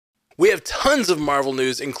We have tons of Marvel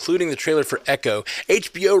news, including the trailer for Echo.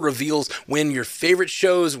 HBO reveals when your favorite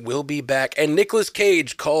shows will be back, and Nicolas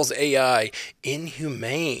Cage calls AI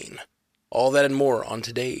inhumane. All that and more on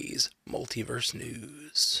today's Multiverse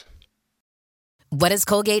News. What does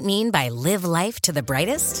Colgate mean by live life to the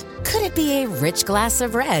brightest? Could it be a rich glass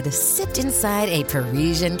of red sipped inside a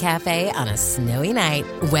Parisian cafe on a snowy night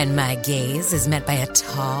when my gaze is met by a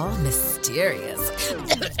tall, mysterious...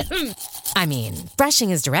 I mean,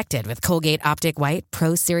 brushing is directed with Colgate Optic White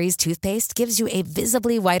Pro Series toothpaste gives you a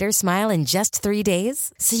visibly whiter smile in just 3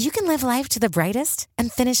 days, so you can live life to the brightest and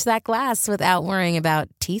finish that glass without worrying about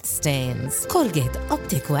teeth stains. Colgate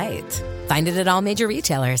Optic White. Find it at all major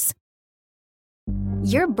retailers.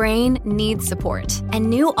 Your brain needs support, and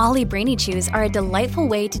new Ollie Brainy Chews are a delightful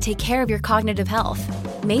way to take care of your cognitive health.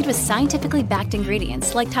 Made with scientifically backed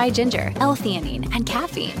ingredients like Thai ginger, L-theanine, and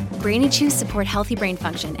caffeine, Brainy Chews support healthy brain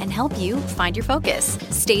function and help you find your focus,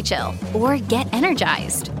 stay chill, or get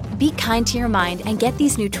energized. Be kind to your mind and get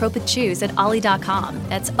these nootropic chews at ollie.com.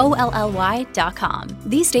 That's OLLY.com.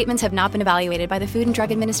 These statements have not been evaluated by the Food and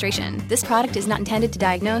Drug Administration. This product is not intended to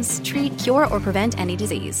diagnose, treat, cure, or prevent any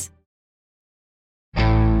disease.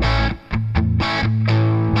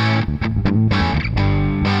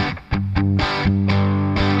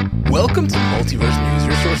 Welcome to Multiverse News,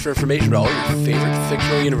 your source for information about all your favorite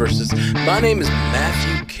fictional universes. My name is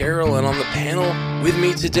Matthew Carroll, and on the panel with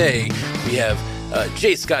me today, we have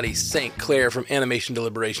J. Scotty St. Clair from Animation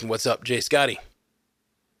Deliberation. What's up, J. Scotty?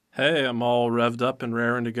 Hey, I'm all revved up and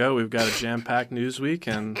raring to go. We've got a jam-packed news week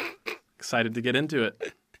and excited to get into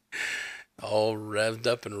it. All revved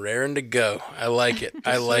up and raring to go. I like it.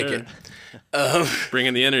 I like it.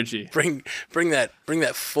 Bringing the energy. Bring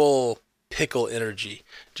that full pickle energy,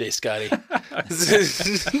 J. Scotty.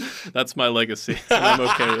 That's my legacy. And I'm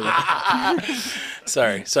okay with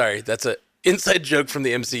it. Sorry. That's an inside joke from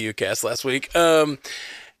the MCU cast last week.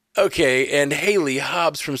 Okay, and Haley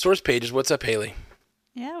Hobbs from Source Pages. What's up, Haley?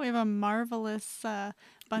 Yeah, we have a marvelous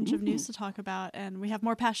bunch of news to talk about, and we have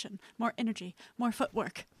more passion, more energy, more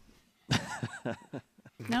footwork.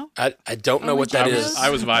 No? I don't know what that is.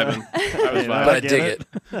 I was vibing. But I dig it.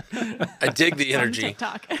 I dig the energy. It's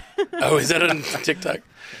on TikTok. Oh, is that on TikTok?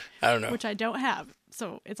 I don't know. Which I don't have,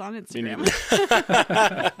 so it's on Instagram.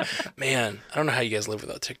 Man, I don't know how you guys live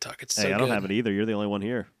without TikTok. It's so good. I don't have it either. You're the only one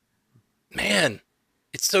here. Man,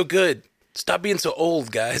 it's so good. Stop being so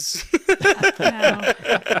old, guys.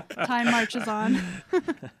 Time marches on. I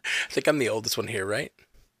think I'm the oldest one here, right?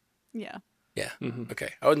 Yeah. Yeah. Mm-hmm.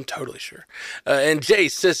 Okay. I wasn't totally sure. And Jay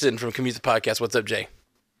Sisson from Commute the Podcast. What's up, Jay?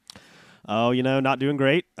 Oh, not doing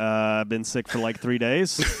great. I've been sick for like 3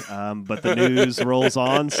 days, but the news rolls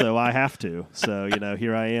on, so I have to. So,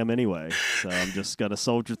 here I am anyway. So I'm just going to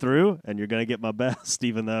soldier through, and you're going to get my best,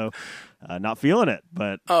 even though not feeling it.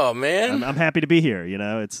 But oh, man. I'm happy to be here.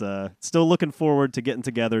 It's still looking forward to getting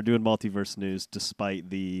together, doing Multiverse News, despite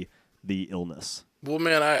the illness. Well,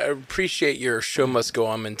 man, I appreciate your show must go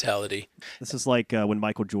on mentality. This is like when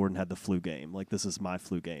Michael Jordan had the flu game. Like, this is my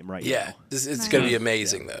flu game now. Yeah, it's going to be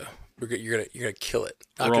amazing, though. You're gonna kill it.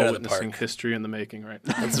 We're all witnessing history in the making right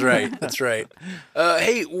now. That's right.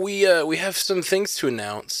 Hey, we have some things to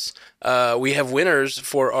announce. We have winners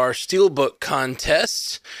for our Steelbook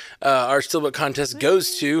contest. Our Steelbook contest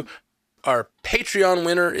goes to our Patreon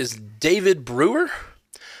winner is David Brewer.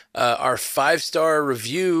 Our 5-star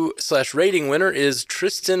review / rating winner is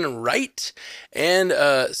Tristan Wright, and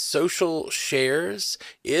social shares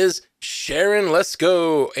is Sharon Let's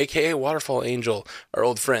Go, aka Waterfall Angel, our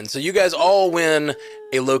old friend. So you guys all win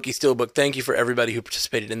a Loki Steelbook. Thank you for everybody who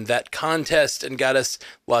participated in that contest and got us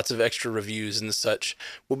lots of extra reviews and such.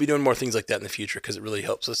 We'll be doing more things like that in the future because it really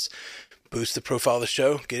helps us boost the profile of the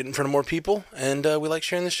show, get it in front of more people, and we like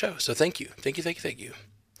sharing the show. So thank you.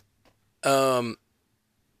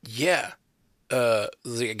 Yeah. I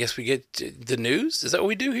guess we get the news. Is that what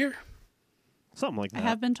we do here? Something like that. I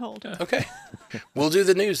have been told. Okay. We'll do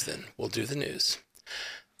the news then.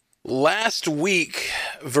 Last week,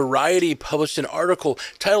 Variety published an article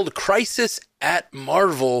titled Crisis at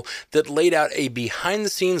Marvel that laid out a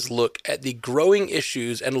behind-the-scenes look at the growing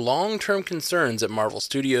issues and long-term concerns at Marvel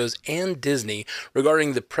Studios and Disney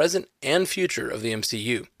regarding the present and future of the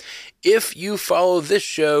MCU. If you follow this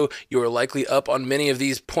show, you are likely up on many of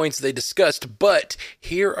these points they discussed, but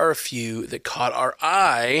here are a few that caught our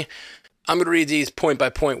eye. I'm going to read these point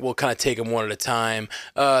by point. We'll kind of take them one at a time.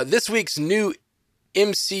 This week's new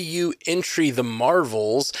MCU entry The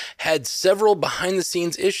Marvels had several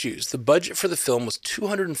behind-the-scenes issues. The budget for the film was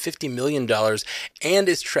 $250 million and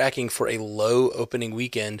is tracking for a low opening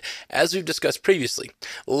weekend, as we've discussed previously.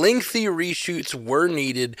 Lengthy reshoots were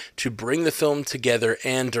needed to bring the film together,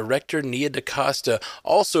 and director Nia DaCosta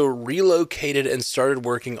also relocated and started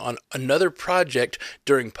working on another project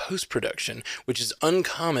during post-production, which is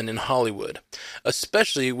uncommon in Hollywood,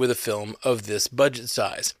 especially with a film of this budget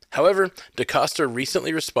size. However, DaCosta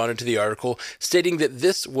recently responded to the article, stating that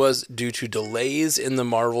this was due to delays in the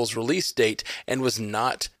Marvel's release date and was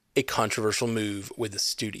not a controversial move with the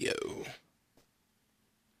studio.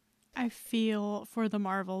 I feel for the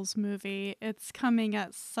Marvels movie. It's coming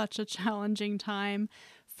at such a challenging time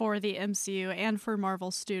for the MCU and for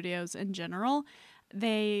Marvel Studios in general.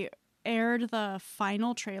 They aired the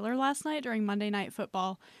final trailer last night during Monday Night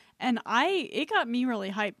Football, and it got me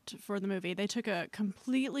really hyped for the movie. They took a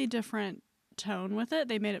completely different tone with it.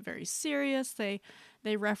 They made it very serious. They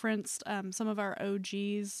referenced some of our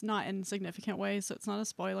OGs, not in significant ways, so it's not a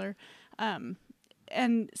spoiler.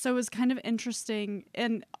 And so it was kind of interesting,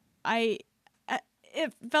 and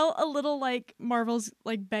it felt a little like Marvel's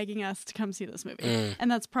like begging us to come see this movie, and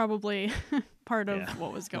that's probably part of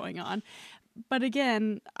what was going on. But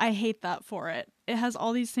again, I hate that for it. It has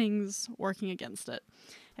all these things working against it.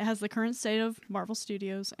 It has the current state of Marvel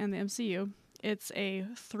Studios and the MCU. It's a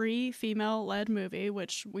 3 female-led movie,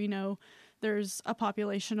 which we know there's a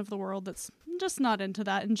population of the world that's just not into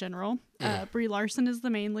that in general. Brie Larson is the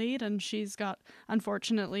main lead, and she's got,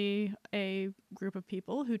 unfortunately, a group of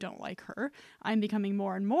people who don't like her. I'm becoming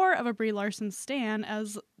more and more of a Brie Larson stan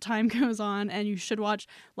as time goes on, and you should watch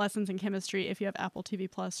Lessons in Chemistry if you have Apple TV+.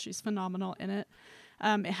 She's phenomenal in it.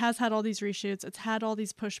 It has had all these reshoots. It's had all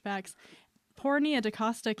these pushbacks. Poor Nia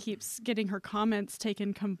DaCosta keeps getting her comments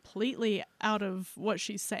taken completely out of what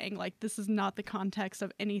she's saying. Like, this is not the context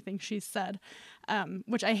of anything she's said,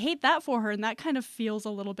 which I hate that for her. And that kind of feels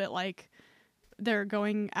a little bit like they're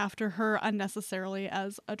going after her unnecessarily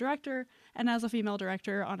as a director and as a female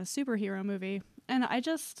director on a superhero movie. And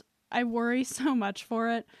I worry so much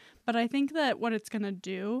for it. But I think that what it's going to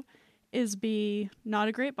do is be not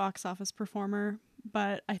a great box office performer,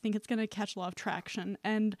 but I think it's going to catch a lot of traction.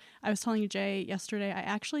 And I was telling Jay yesterday, I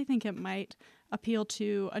actually think it might appeal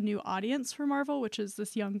to a new audience for Marvel, which is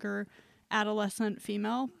this younger adolescent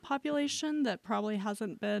female population that probably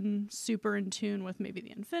hasn't been super in tune with maybe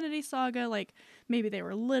the Infinity Saga. Like, maybe they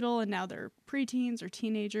were little and now they're preteens or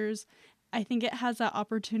teenagers. I think it has that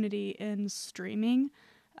opportunity in streaming.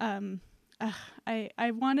 I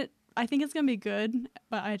want it. I think it's going to be good,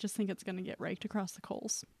 but I just think it's going to get raked across the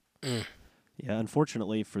coals. Yeah,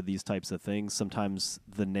 unfortunately for these types of things, sometimes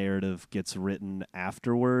the narrative gets written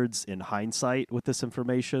afterwards in hindsight with this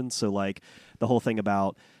information. So, like, the whole thing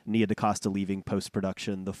about Nia DaCosta leaving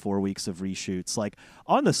post-production, the 4 weeks of reshoots, like,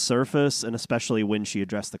 on the surface, and especially when she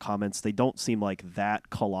addressed the comments, they don't seem like that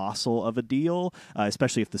colossal of a deal,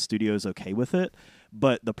 especially if the studio is okay with it.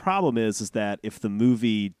 But the problem is that if the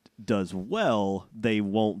movie does well, they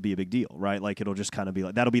won't be a big deal, right? Like, it'll just kind of be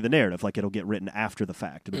like, that'll be the narrative. Like, it'll get written after the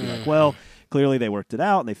fact. It'll be like, well, clearly they worked it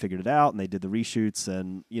out and they figured it out and they did the reshoots,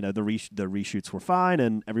 and, you know, the reshoots were fine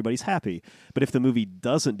and everybody's happy. But if the movie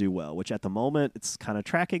doesn't do well, which at the moment it's kind of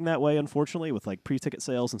tracking that way, unfortunately, with like pre-ticket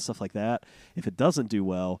sales and stuff like that, if it doesn't do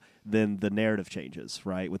well, then the narrative changes,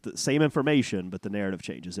 right? With the same information, but the narrative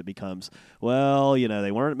changes. It becomes, well, you know,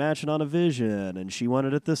 they weren't matching on a vision, and she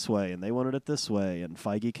wanted it this way, and they wanted it this way, and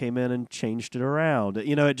Feige came in and changed it around.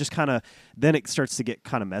 You know, it just kind of, then it starts to get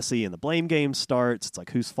kind of messy, and the blame game starts. It's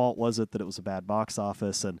like, whose fault was it that it was a bad box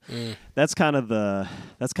office? And that's kind of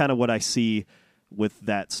what I see with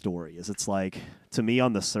that story. Is it's like, to me,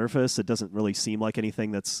 on the surface, it doesn't really seem like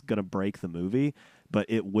anything that's going to break the movie, but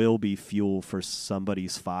it will be fuel for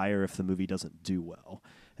somebody's fire if the movie doesn't do well.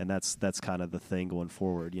 And that's kind of the thing going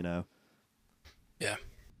forward, you know? Yeah.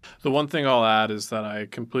 The one thing I'll add is that I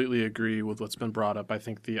completely agree with what's been brought up. I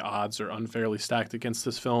think the odds are unfairly stacked against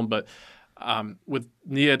this film, but with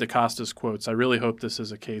Nia DaCosta's quotes, I really hope this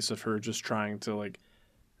is a case of her just trying to, like,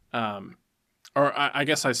 or I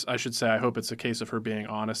guess I should say I hope it's a case of her being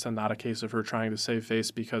honest and not a case of her trying to save face,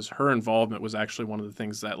 because her involvement was actually one of the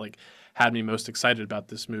things that, like, had me most excited about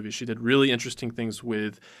this movie. She did really interesting things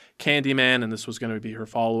with Candyman, and this was going to be her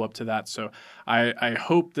follow-up to that. So I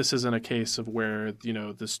hope this isn't a case of where, you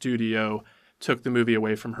know, the studio took the movie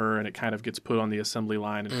away from her and it kind of gets put on the assembly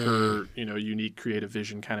line, and her, you know, unique creative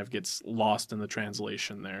vision kind of gets lost in the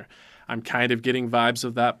translation there. I'm kind of getting vibes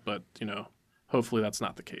of that, but, you know, hopefully that's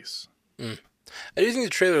not the case. I do think the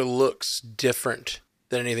trailer looks different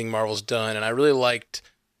than anything Marvel's done, and I really liked,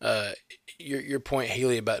 your point,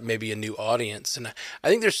 Haley, about maybe a new audience, and I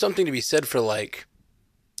think there's something to be said for like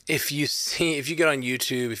if you get on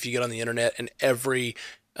YouTube, if you get on the internet, and every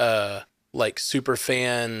like super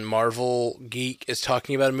fan Marvel geek is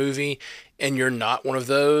talking about a movie, and you're not one of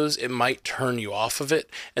those, it might turn you off of it.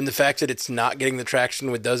 And the fact that it's not getting the traction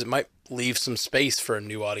it does, it might leave some space for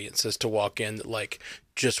new audiences to walk in that like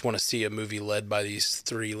just want to see a movie led by these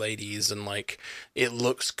three ladies, and like it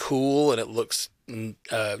looks cool and it looks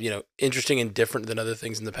interesting and different than other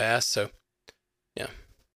things in the past. So yeah,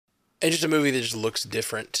 and just a movie that just looks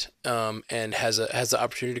different and has the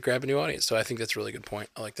opportunity to grab a new audience. So I think that's a really good point.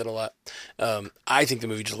 I like that a lot. I think the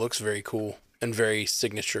movie just looks very cool and very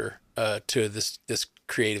signature to this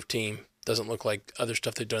creative team. Doesn't look like other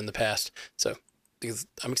stuff they've done in the past. So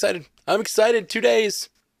I'm excited. 2 days.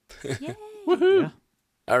 Yay. Woohoo! Yeah.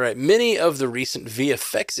 All right. Many of the recent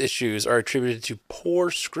VFX issues are attributed to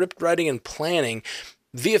poor script writing and planning.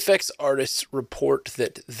 VFX artists report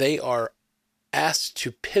that they are asked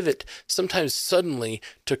to pivot sometimes suddenly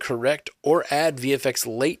to correct or add VFX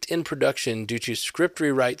late in production due to script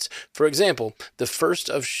rewrites. For example, the first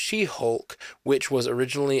of She-Hulk, which was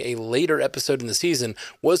originally a later episode in the season,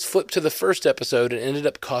 was flipped to the first episode and ended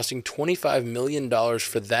up costing $25 million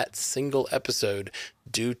for that single episode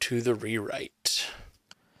due to the rewrite.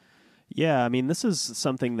 Yeah, I mean, this is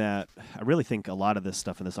something that I really think a lot of this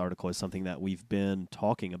stuff in this article is something that we've been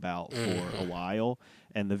talking about for a while.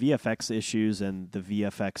 And the VFX issues and the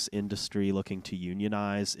VFX industry looking to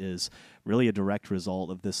unionize is really a direct result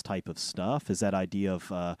of this type of stuff, is that idea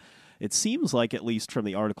of it seems like, at least from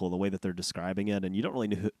the article, the way that they're describing it, and you don't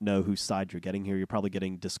really know whose side you're getting here. You're probably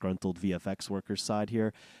getting disgruntled VFX workers' side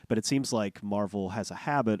here. But it seems like Marvel has a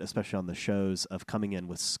habit, especially on the shows, of coming in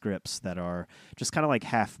with scripts that are just kind of like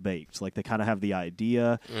half-baked. Like they kind of have the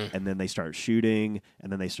idea, and then they start shooting,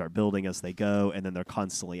 and then they start building as they go, and then they're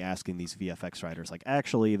constantly asking these VFX writers, like,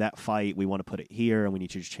 actually, that fight, we want to put it here, and we need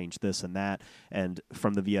to change this and that. And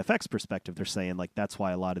from the VFX perspective, they're saying, like, that's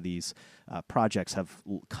why a lot of these projects have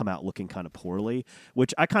come out looking kind of poorly,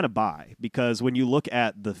 which I kind of buy, because when you look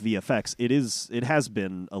at the VFX, it has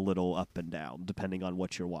been a little up and down depending on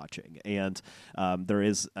what you're watching, and there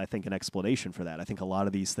is, I think, an explanation for that. I think a lot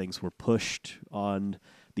of these things were pushed on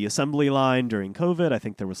the assembly line during COVID. I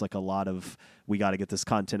think there was like a lot of, we got to get this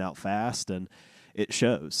content out fast, and it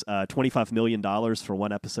shows. $25 million for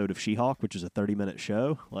one episode of She-Hulk, which is a 30-minute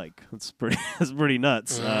show. Like, that's pretty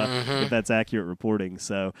nuts if that's accurate reporting.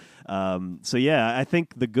 So yeah, I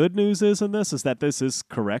think the good news is in this is that this is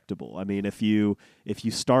correctable. I mean, if you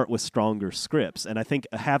start with stronger scripts, and I think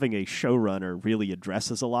having a showrunner really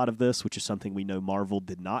addresses a lot of this, which is something we know Marvel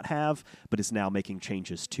did not have, but is now making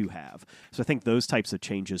changes to have. So I think those types of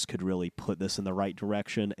changes could really put this in the right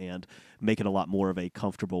direction and make it a lot more of a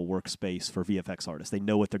comfortable workspace for VFX artists. They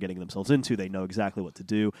know what they're getting themselves into. They know exactly what to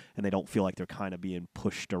do, and they don't feel like they're kind of being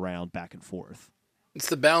pushed around back and forth. It's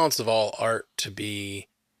the balance of all art to be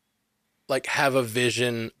like have a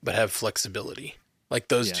vision but have flexibility. Like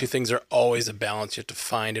those two things are always a balance you have to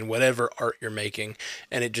find in whatever art you're making.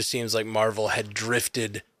 And it just seems like Marvel had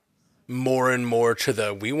drifted more and more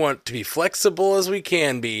to we want to be flexible as we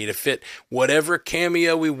can be to fit whatever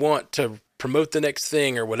cameo we want to promote the next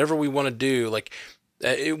thing or whatever we want to do. Like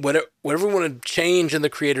whatever we want to change in the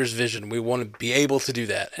creator's vision, we want to be able to do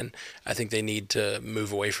that. And I think they need to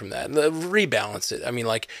move away from that and rebalance it. I mean,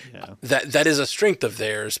 like that is a strength of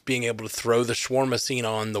theirs, being able to throw the shawarma scene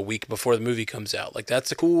on the week before the movie comes out. Like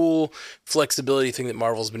that's a cool flexibility thing that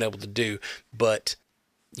Marvel's been able to do. But,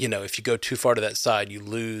 you know, if you go too far to that side, you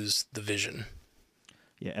lose the vision.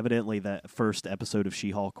 Yeah, evidently that first episode of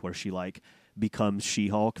She-Hulk where she like becomes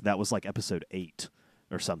She-Hulk, that was like episode 8.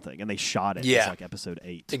 Or something, and they shot it as like episode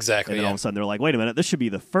 8. Exactly. And then all of a sudden they're like, wait a minute, this should be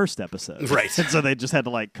the first episode. Right. And so they just had to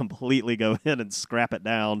like completely go in and scrap it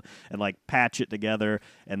down and like patch it together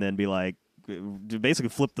and then be like, basically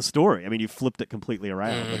flip the story. I mean, you flipped it completely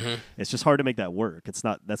around. Mm-hmm. It's just hard to make that work. That's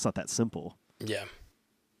not that simple. Yeah.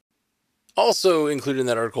 Also included in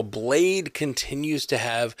that article, Blade continues to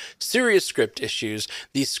have serious script issues.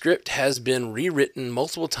 The script has been rewritten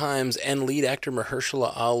multiple times, and lead actor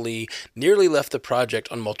Mahershala Ali nearly left the project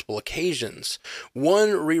on multiple occasions.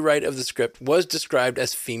 One rewrite of the script was described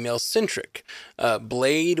as female-centric.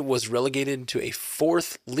 Blade was relegated to a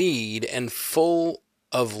 4th lead and full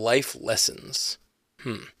of life lessons.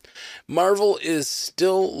 Marvel is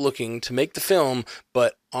still looking to make the film,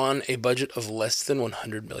 but on a budget of less than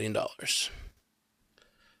 $100 million.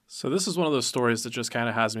 So this is one of those stories that just kind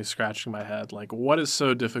of has me scratching my head. Like, what is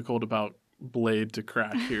so difficult about Blade to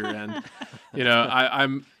crack here? And, you know,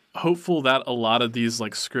 I'm hopeful that a lot of these,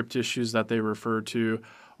 like, script issues that they refer to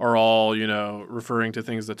are all, you know, referring to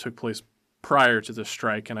things that took place prior to the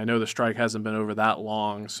strike, and I know the strike hasn't been over that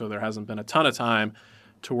long, so there hasn't been a ton of time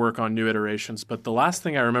to work on new iterations. But the last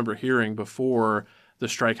thing I remember hearing before the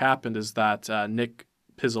strike happened is that Nick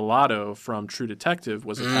Pizzolatto from True Detective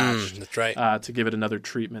was attached that's right. to give it another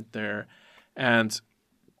treatment there. And,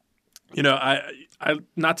 you know, I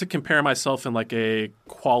not to compare myself in like a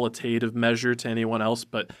qualitative measure to anyone else,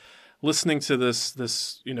 but listening to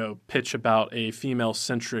this you know, pitch about a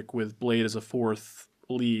female-centric with Blade as a fourth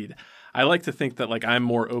lead, I like to think that like I'm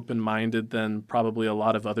more open-minded than probably a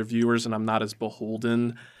lot of other viewers, and I'm not as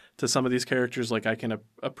beholden to some of these characters. Like I can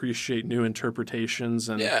appreciate new interpretations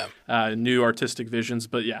and new artistic visions.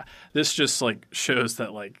 But yeah, this just like shows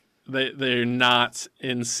that like they're not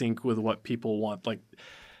in sync with what people want. Like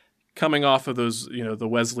coming off of those, you know, the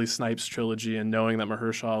Wesley Snipes trilogy and knowing that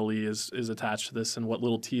Mahershala Ali is attached to this and what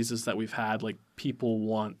little teases that we've had, like people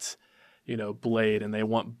want, you know, Blade, and they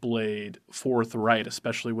want Blade forthright,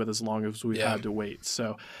 especially with as long as we've had to wait.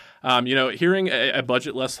 So, you know, hearing a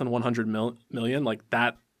budget less than 100 million, like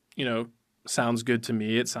that, you know, sounds good to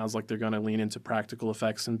me. It sounds like they're going to lean into practical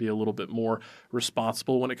effects and be a little bit more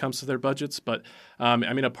responsible when it comes to their budgets. But, I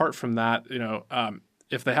mean, apart from that, you know,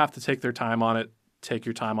 if they have to take their time on it, take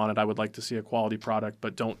your time on it. I would like to see a quality product,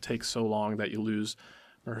 but don't take so long that you lose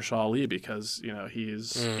Mahershala Ali because, you know,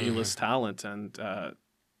 he's A-list talent. And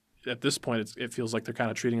at this point, it feels like they're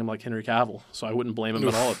kind of treating him like Henry Cavill. So I wouldn't blame him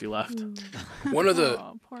at all if he left. One of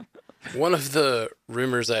the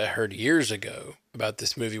rumors I heard years ago about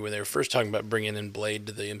this movie when they were first talking about bringing in Blade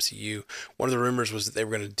to the MCU, one of the rumors was that they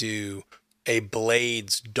were going to do a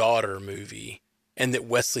Blade's daughter movie and that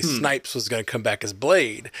Wesley Snipes was going to come back as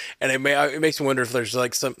Blade. And it makes me wonder if there's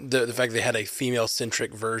like the fact they had a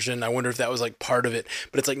female-centric version. I wonder if that was like part of it.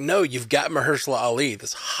 But it's like, no, you've got Mahershala Ali,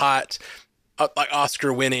 this hot like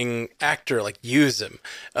Oscar-winning actor, like use him.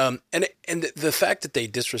 And the fact that they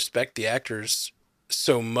disrespect the actors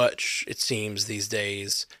so much, it seems these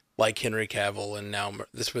days, like Henry Cavill and now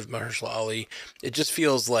this with Mahershala Ali, it just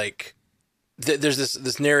feels like there's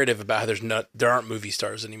this narrative about how there aren't movie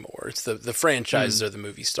stars anymore. It's the franchises are the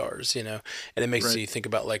movie stars, you know, and it makes you think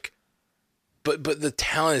about like, but the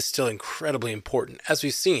talent is still incredibly important, as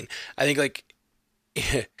we've seen. I think like.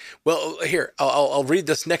 Well, here I'll read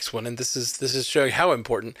this next one, and this is showing how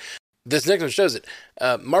important. This next one shows it.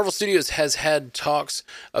 Marvel Studios has had talks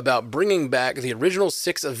about bringing back the original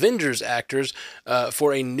 6 Avengers actors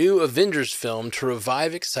for a new Avengers film to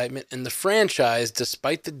revive excitement in the franchise,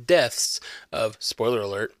 despite the deaths of, spoiler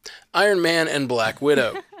alert, Iron Man and Black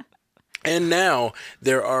Widow. And now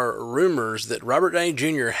there are rumors that Robert Downey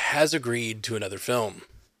Jr. has agreed to another film.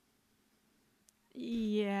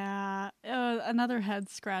 Yeah, another head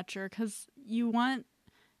scratcher, because you want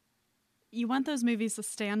those movies to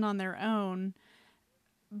stand on their own.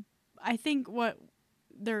 I think what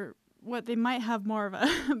they might have more of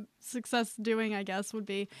a success doing, I guess, would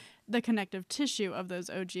be the connective tissue of those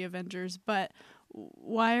OG Avengers. But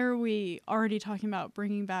why are we already talking about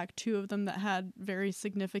bringing back 2 of them that had very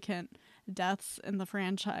significant deaths in the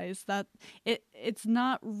franchise? That it's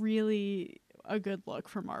not really a good look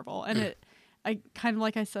for Marvel, and I kind of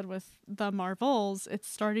like I said with the Marvels, it's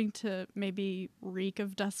starting to maybe reek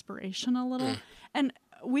of desperation a little. And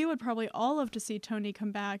we would probably all love to see Tony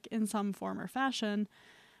come back in some form or fashion.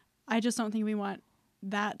 I just don't think we want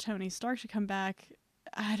that Tony Stark to come back.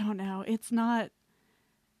 I don't know. It's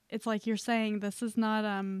like you're saying, this is not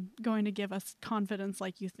going to give us confidence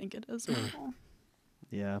like you think it is, Marvel.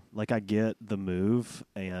 Yeah, like I get the move,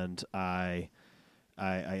 and I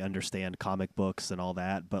understand comic books and all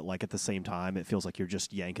that, but like at the same time, it feels like you're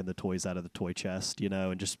just yanking the toys out of the toy chest, you know,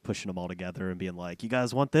 and just pushing them all together and being like, you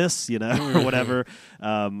guys want this, you know, or whatever,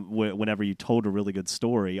 whenever you told a really good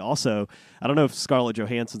story. Also, I don't know if Scarlett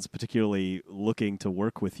Johansson's particularly looking to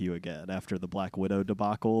work with you again after the Black Widow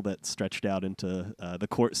debacle that stretched out into the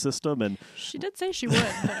court system. And she did say she would,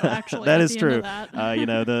 though, actually. That is true. You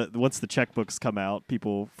know, once the checkbooks come out,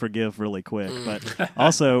 people forgive really quick. But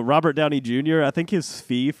also, Robert Downey Jr., I think his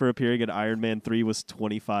fee for appearing in Iron Man 3 was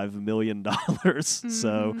 $25 million.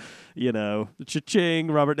 So, you know, cha-ching,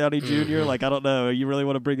 Robert Downey Jr. Like, I don't know, you really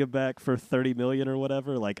want to bring him back for $30 million or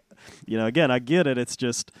whatever? Like, you know, again, I get it. It's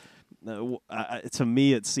just, to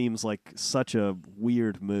me, it seems like such a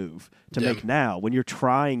weird move to make now. When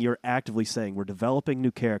you're actively saying, we're developing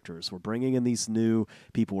new characters, we're bringing in these new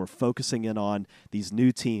people, we're focusing in on these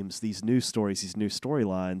new teams, these new stories, these new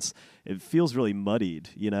storylines. It feels really muddied,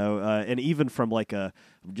 you know, and even from like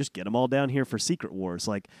just get them all down here for Secret Wars.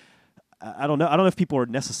 Like, I don't know. I don't know if people are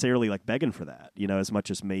necessarily like begging for that, you know, as much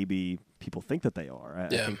as maybe people think that they are. I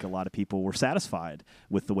think a lot of people were satisfied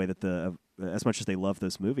with the way that the as much as they love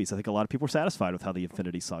those movies, I think a lot of people were satisfied with how the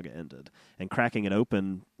Infinity Saga ended. And cracking it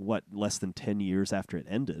open, less than 10 years after it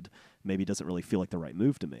ended, maybe doesn't really feel like the right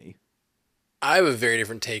move to me. I have a very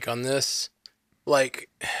different take on this. Like,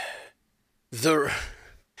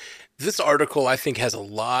 this article, I think, has a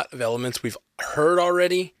lot of elements we've heard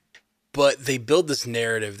already, but they build this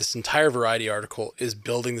narrative. This entire Variety article is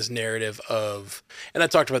building this narrative of, and I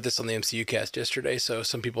talked about this on the MCU cast yesterday, so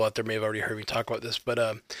some people out there may have already heard me talk about this,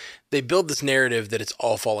 but they build this narrative that it's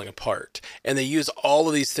all falling apart. And they use all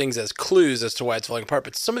of these things as clues as to why it's falling apart,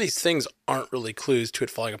 but some of these things aren't really clues to it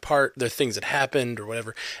falling apart. They're things that happened or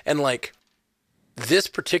whatever. And like, this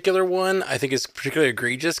particular one, I think is particularly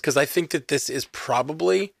egregious because I think that this is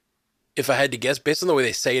probably, if I had to guess, based on the way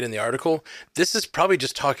they say it in the article, this is probably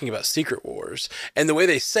just talking about Secret Wars. And the way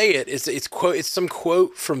they say it is it's some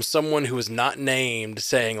quote from someone who was not named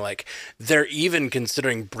saying like, they're even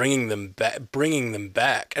considering bringing them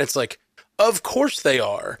back. And it's like, of course they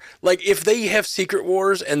are. Like, if they have Secret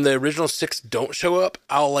Wars and the original 6 don't show up,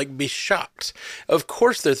 I'll like be shocked. Of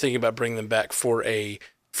course they're thinking about bringing them back for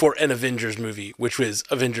an Avengers movie, which was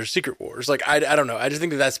Avengers Secret Wars. Like, I don't know. I just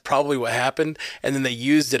think that's probably what happened. And then they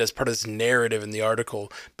used it as part of this narrative in the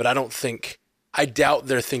article. But I doubt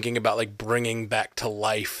they're thinking about like bringing back to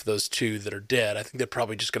life those 2 that are dead. I think they're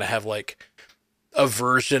probably just going to have like a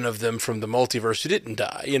version of them from the multiverse who didn't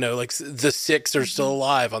die. You know, like the 6 are still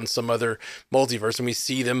alive on some other multiverse and we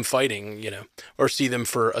see them fighting, you know, or see them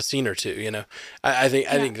for a scene or 2, you know. I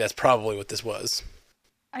think that's probably what this was.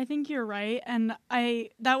 I think you're right, and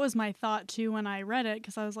that was my thought too when I read it,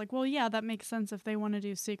 because I was like, well, yeah, that makes sense if they want to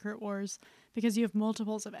do Secret Wars, because you have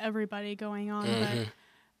multiples of everybody going on. Mm-hmm. But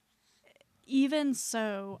even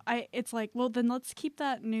so, it's like, well, then let's keep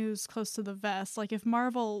that news close to the vest. Like, if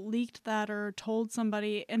Marvel leaked that or told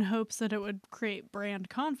somebody in hopes that it would create brand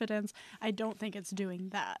confidence, I don't think it's doing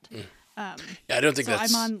that. Yeah, I don't think so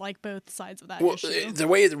that's... I'm on like both sides of that issue. The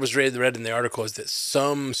way it was read in the article is that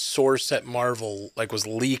some source at Marvel like was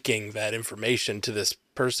leaking that information to this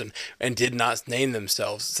person and did not name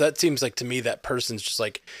themselves. So that seems like to me that person's just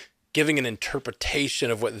like giving an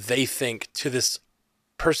interpretation of what they think to this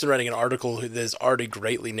person writing an article that is already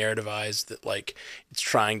greatly narrativized, that like it's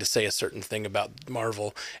trying to say a certain thing about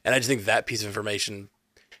Marvel. And I just think that piece of information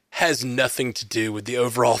has nothing to do with the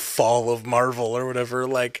overall fall of Marvel or whatever.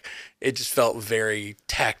 Like, it just felt very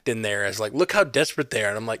tacked in there as like, look how desperate they are.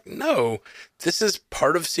 And I'm like, no, this is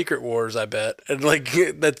part of Secret Wars, I bet. And like,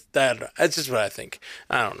 that's just what I think.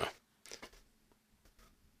 I don't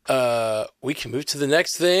know. We can move to the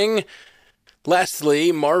next thing.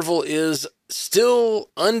 Lastly, Marvel is still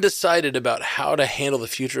undecided about how to handle the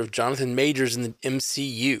future of Jonathan Majors in the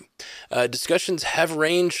MCU. Discussions have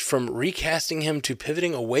ranged from recasting him to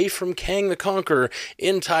pivoting away from Kang the Conqueror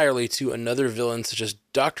entirely to another villain such as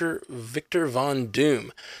Dr. Victor Von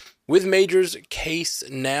Doom. With Majors' case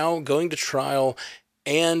now going to trial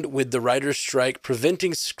and with the writer's strike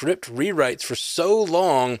preventing script rewrites for so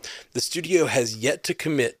long, the studio has yet to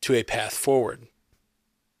commit to a path forward.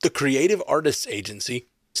 The Creative Artists Agency,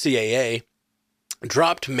 CAA,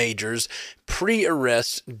 dropped Majors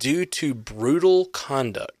pre-arrest due to brutal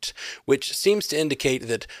conduct, which seems to indicate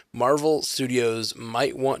that Marvel Studios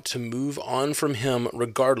might want to move on from him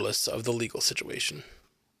regardless of the legal situation.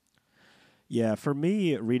 Yeah, for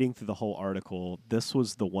me, reading through the whole article, this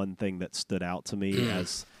was the one thing that stood out to me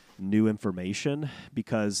as new information,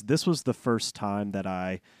 because this was the first time that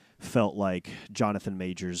I felt like Jonathan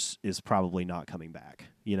Majors is probably not coming back.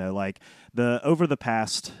 You know, like over the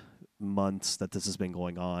past months that this has been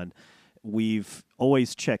going on, we've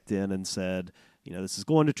always checked in and said, you know, this is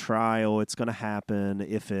going to trial, it's going to happen.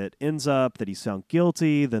 If it ends up that he's found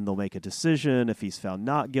guilty, then they'll make a decision. If he's found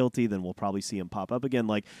not guilty, then we'll probably see him pop up again.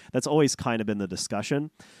 Like, that's always kind of been the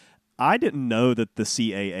discussion. I didn't know that the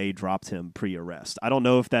CAA dropped him pre-arrest. I don't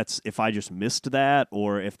know if I just missed that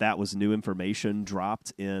or if that was new information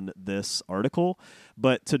dropped in this article,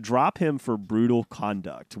 but to drop him for brutal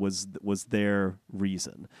conduct was their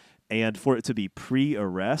reason. And for it to be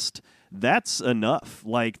pre-arrest, that's enough.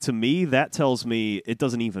 Like, to me, that tells me it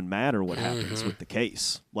doesn't even matter what happens with the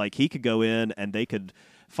case. Like, he could go in and they could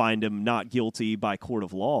find him not guilty by court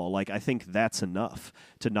of law. Like, I think that's enough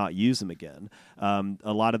to not use him again.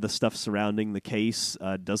 A lot of the stuff surrounding the case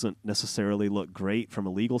doesn't necessarily look great from a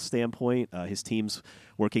legal standpoint. His team's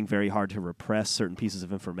working very hard to repress certain pieces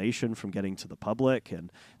of information from getting to the public,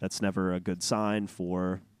 and that's never a good sign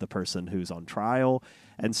for the person who's on trial.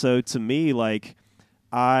 And so to me, like,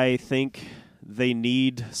 I think they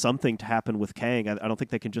need something to happen with Kang. I don't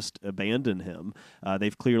think they can just abandon him.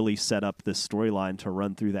 They've clearly set up this storyline to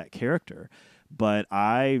run through that character. But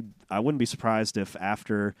I wouldn't be surprised if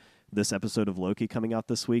after this episode of Loki coming out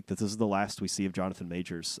this week, that this is the last we see of Jonathan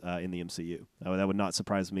Majors in the MCU. That would not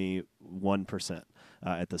surprise me 1%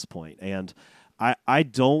 at this point. And I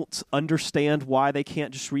don't understand why they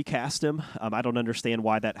can't just recast him. I don't understand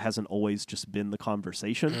why that hasn't always just been the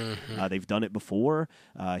conversation. Mm-hmm. They've done it before.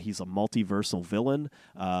 He's a multiversal villain.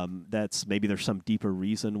 Maybe there's some deeper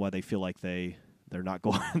reason why they feel like they're not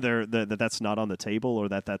going that's not on the table, or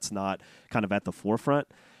that's not kind of at the forefront.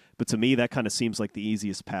 But to me, that kind of seems like the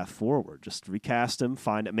easiest path forward. Just recast him,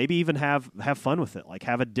 find it, maybe even have fun with it. Like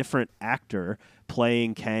have a different actor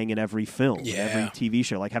playing Kang in every film, in every TV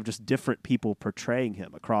show. Like have just different people portraying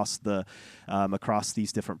him across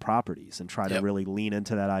these different properties, and try to really lean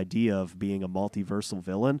into that idea of being a multiversal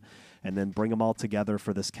villain, and then bring them all together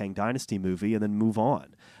for this Kang Dynasty movie, and then move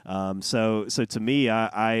on. So to me,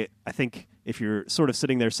 I think if you're sort of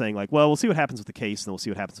sitting there saying like, well, we'll see what happens with the case, and then we'll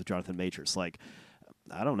see what happens with Jonathan Majors, like,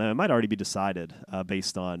 I don't know. It might already be decided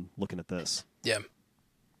based on looking at this. Yeah.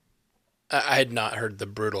 I had not heard the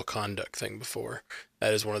brutal conduct thing before.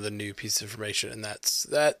 That is one of the new pieces of information, and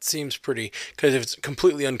that seems pretty, because if it's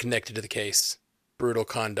completely unconnected to the case, brutal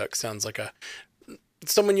conduct sounds like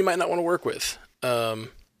someone you might not want to work with.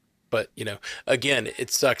 But, again,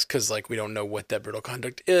 it sucks because, like, we don't know what that brutal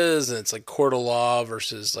conduct is, and it's like court of law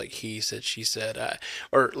versus, like, he said, she said,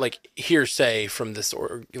 or, like, hearsay from this,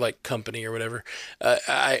 or, like, company or whatever.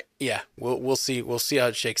 We'll see. We'll see how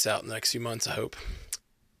it shakes out in the next few months, I hope.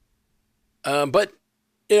 But,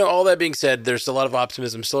 all that being said, there's a lot of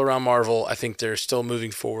optimism still around Marvel. I think they're still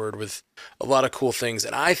moving forward with a lot of cool things,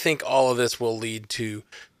 and I think all of this will lead to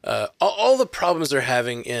all the problems they're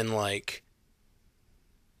having in, like,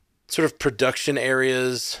 sort of production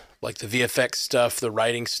areas, like the VFX stuff, the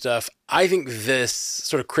writing stuff. I think this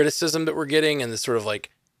sort of criticism that we're getting and this sort of like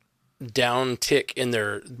downtick in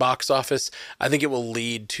their box office, I think it will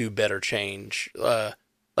lead to better change. I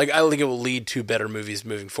think it will lead to better movies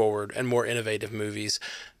moving forward and more innovative movies.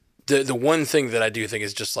 The one thing that I do think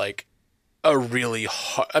is just like a really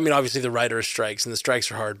hard, I mean, obviously the writer's strikes, and the strikes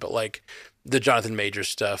are hard, but like the Jonathan Majors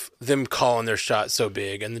stuff, them calling their shot so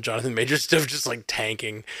big, and the Jonathan Majors stuff just like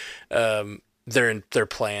tanking their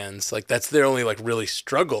plans. Like that's their only like really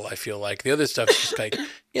struggle, I feel like. The other stuff is just like,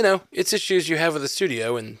 it's issues you have with the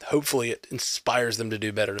studio, and hopefully it inspires them to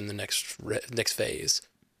do better in the next phase.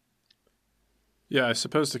 Yeah, I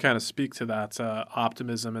suppose to kind of speak to that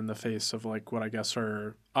optimism in the face of like what I guess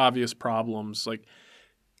are obvious problems, like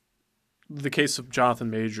the case of Jonathan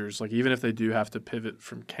Majors, like even if they do have to pivot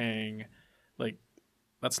from Kang, like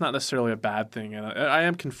that's not necessarily a bad thing. And I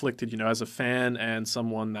am conflicted, as a fan and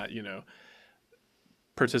someone that,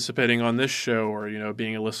 participating on this show or,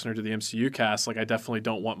 being a listener to the MCU cast, like I definitely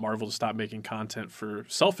don't want Marvel to stop making content for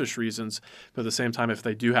selfish reasons. But at the same time, if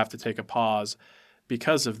they do have to take a pause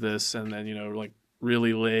because of this and then, like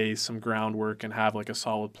really lay some groundwork and have like a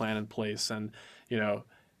solid plan in place and,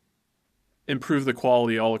 improve the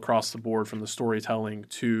quality all across the board from the storytelling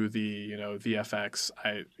to the, VFX,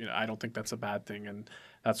 I don't think that's a bad thing. And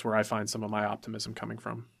that's where I find some of my optimism coming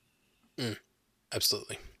from.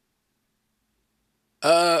 Absolutely.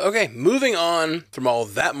 Okay, moving on from all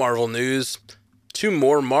that Marvel news to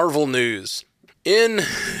more Marvel news. The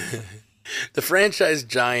franchise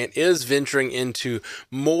giant is venturing into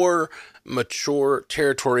more mature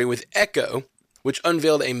territory with Echo, which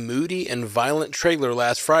unveiled a moody and violent trailer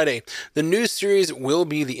last Friday. The new series will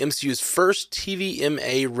be the MCU's first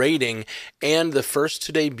TVMA rating and the first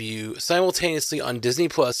to debut simultaneously on Disney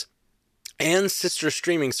Plus and sister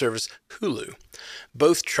streaming service Hulu.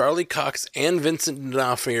 Both Charlie Cox and Vincent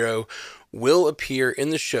D'Onofrio will appear in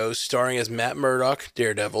the show, starring as Matt Murdock,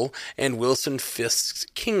 Daredevil, and Wilson Fiske's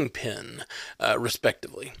Kingpin,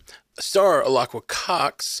 respectively. Star Alaqua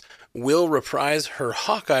Cox will reprise her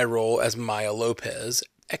Hawkeye role as Maya Lopez,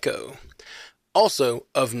 Echo. Also,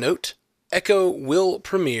 of note, Echo will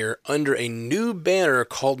premiere under a new banner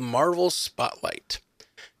called Marvel Spotlight,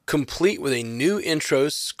 complete with a new intro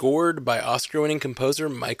scored by Oscar-winning composer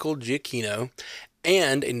Michael Giacchino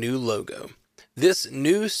and a new logo. This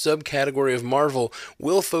new subcategory of Marvel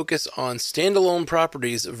will focus on standalone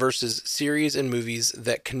properties versus series and movies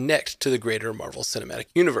that connect to the greater Marvel Cinematic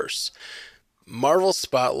Universe. Marvel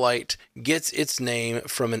Spotlight gets its name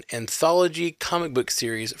from an anthology comic book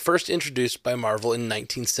series first introduced by Marvel in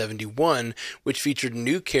 1971, which featured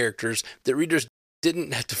new characters that readers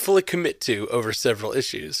didn't have to fully commit to over several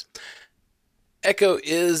issues. Echo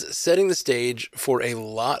is setting the stage for a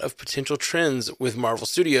lot of potential trends with Marvel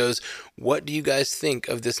Studios. What do you guys think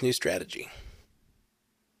of this new strategy?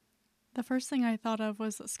 The first thing I thought of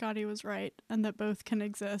was that Scotty was right and that both can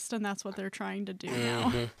exist, and that's what they're trying to do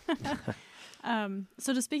now.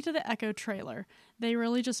 So to speak to the Echo trailer, they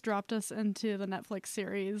really just dropped us into the Netflix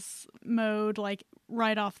series mode, like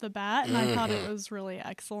right off the bat, and I thought it was really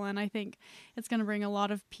excellent. I think it's going to bring a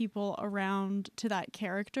lot of people around to that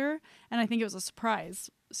character, and I think it was a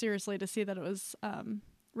surprise, seriously, to see that it was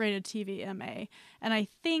rated TV MA. And I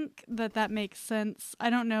think that makes sense. I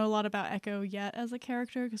don't know a lot about Echo yet as a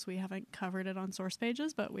character because we haven't covered it on source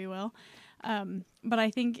pages, but we will. But I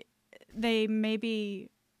think they maybe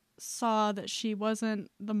saw that she wasn't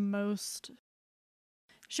a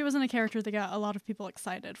character that got a lot of people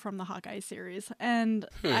excited from the Hawkeye series. And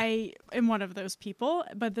I am one of those people,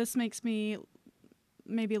 but this makes me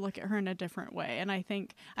maybe look at her in a different way. And I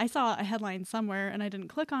think I saw a headline somewhere and I didn't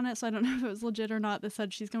click on it, so I don't know if it was legit or not, that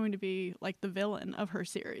said she's going to be like the villain of her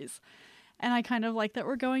series. And I kind of like that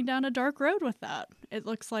we're going down a dark road with that. It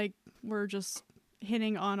looks like we're just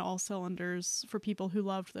hitting on all cylinders for people who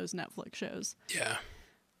loved those Netflix shows. Yeah.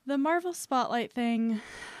 The Marvel Spotlight thing,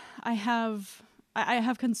 I have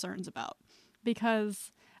concerns about,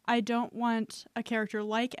 because I don't want a character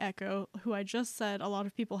like Echo, who I just said a lot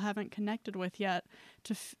of people haven't connected with yet,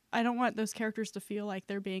 I don't want those characters to feel like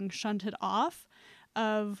they're being shunted off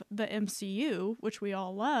of the MCU, which we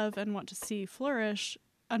all love and want to see flourish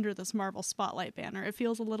under this Marvel Spotlight banner. It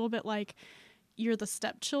feels a little bit like you're the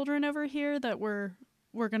stepchildren over here, that we're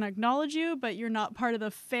going to acknowledge you, but you're not part of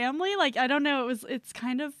the family. Like, I don't know, it's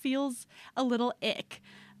kind of feels a little ick.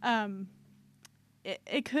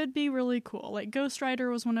 It could be really cool. Like, Ghost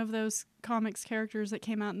Rider was one of those comics characters that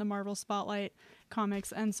came out in the Marvel Spotlight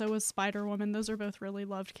comics, and so was Spider-Woman. Those are both really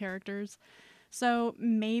loved characters. So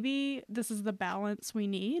maybe this is the balance we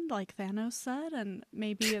need, like Thanos said, and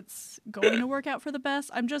maybe it's going to work out for the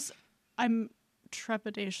best. I'm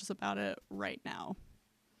trepidatious about it right now.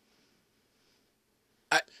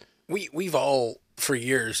 We've all, for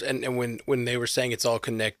years, and when they were saying it's all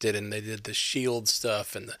connected and they did the Shield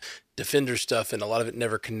stuff and the Defender stuff and a lot of it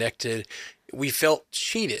never connected, we felt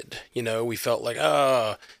cheated. We felt like,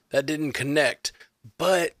 oh, that didn't connect.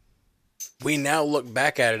 But we now look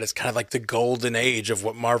back at it as kind of like the golden age of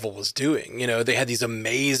what Marvel was doing. They had these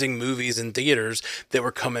amazing movies in theaters that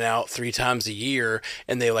were coming out 3 times a year,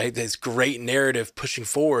 and they like this great narrative pushing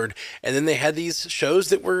forward. And then they had these shows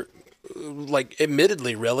that were like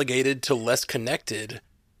admittedly relegated to less connected,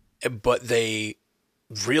 but they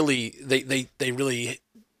really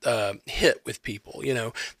hit with people.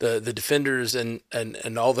 The Defenders and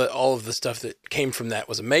all of the stuff that came from that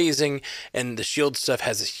was amazing, and the Shield stuff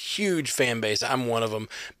has a huge fan base. I'm one of them.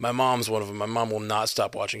 My mom's one of them. My mom will not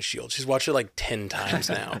stop watching Shield. She's watched it like 10 times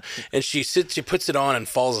now, and she puts it on and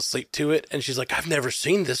falls asleep to it, and she's like, I've never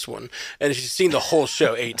seen this one, and she's seen the whole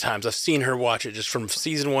show 8 times. I've seen her watch it just from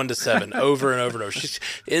season 1 to 7 over and over and over. She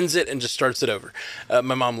ends it and just starts it over.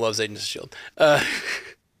 My mom loves Agents of Shield.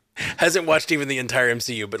 Hasn't watched even the entire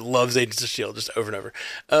MCU, but loves Agents of S.H.I.E.L.D. just over and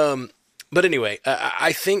over. But anyway,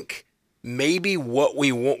 I think maybe what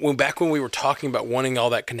we want, back when we were talking about wanting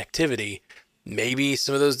all that connectivity, maybe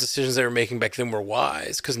some of those decisions they were making back then were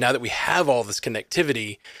wise, because now that we have all this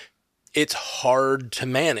connectivity, it's hard to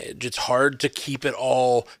manage. It's hard to keep it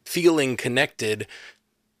all feeling connected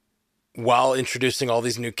while introducing all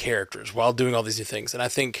these new characters, while doing all these new things. And I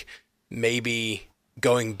think maybe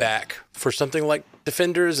going back for something like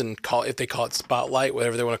Defenders and if they call it Spotlight,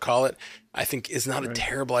 whatever they want to call it, I think is not a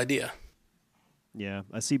terrible idea. Yeah,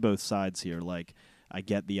 I see both sides here. Like, I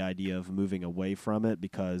get the idea of moving away from it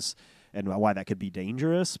and why that could be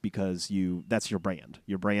dangerous, because that's your brand.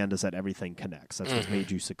 Your brand is that everything connects. That's what's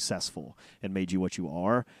made you successful and made you what you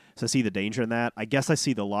are. So I see the danger in that. I guess I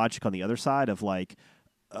see the logic on the other side of, like,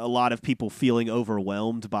 a lot of people feeling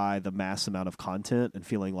overwhelmed by the mass amount of content and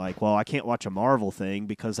feeling like, well, I can't watch a Marvel thing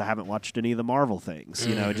because I haven't watched any of the Marvel things,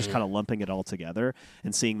 just kind of lumping it all together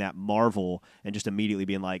and seeing that Marvel and just immediately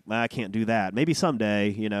being like, I can't do that. Maybe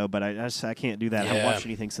someday, but I can't do that. I haven't watched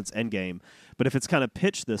anything since Endgame. But if it's kind of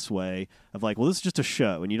pitched this way of like, well, this is just a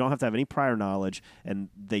show and you don't have to have any prior knowledge, and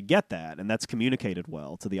they get that and that's communicated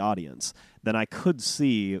well to the audience, then I could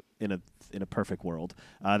see in a perfect world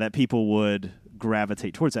that people would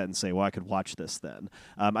gravitate towards that and say, well, I could watch this then.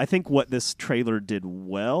 I think what this trailer did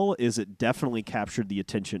well is it definitely captured the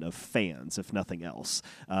attention of fans, if nothing else.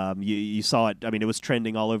 You saw it. I mean, it was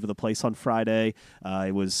trending all over the place on Friday.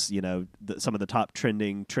 It was, some of the top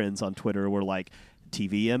trending trends on Twitter were like,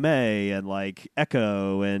 TVMA and like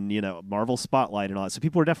Echo and, Marvel Spotlight and all that. So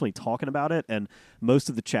people were definitely talking about it, and most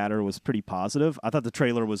of the chatter was pretty positive. I thought the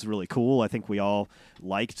trailer was really cool. I think we all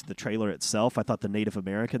liked the trailer itself. I thought the Native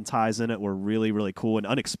American ties in it were really, really cool and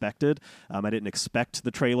unexpected. I didn't expect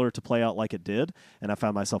the trailer to play out like it did, and I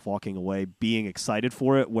found myself walking away being excited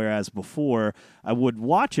for it, whereas before I would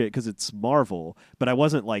watch it because it's Marvel, but I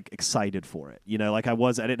wasn't like excited for it.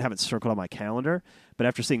 I didn't have it circled on my calendar, but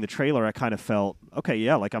after seeing the trailer, I kind of felt, okay,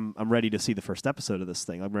 yeah, like I'm ready to see the first episode of this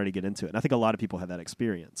thing. I'm ready to get into it. And I think a lot of people had that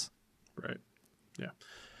experience. Right. Yeah.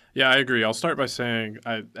 Yeah, I agree. I'll start by saying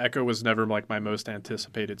Echo was never like my most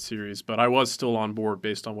anticipated series, but I was still on board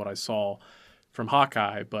based on what I saw from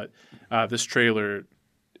Hawkeye. But this trailer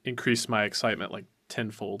increased my excitement like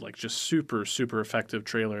tenfold, like just super, super effective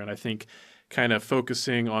trailer. And I think kind of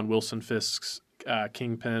focusing on Wilson Fiske's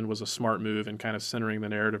Kingpin was a smart move, and kind of centering the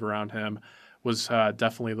narrative around him was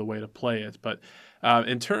definitely the way to play it. But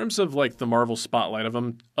in terms of like the Marvel spotlight,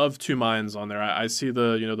 of two minds on there. I see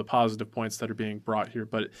the positive points that are being brought here,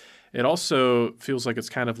 but it also feels like it's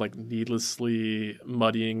kind of like needlessly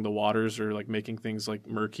muddying the waters, or like making things like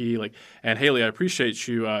murky. Like, and Haley, I appreciate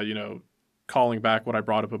you calling back what I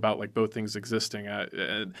brought up about like both things existing.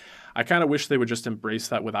 I kind of wish they would just embrace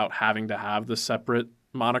that without having to have the separate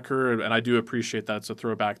moniker, and I do appreciate that it's a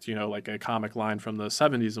throwback to like a comic line from the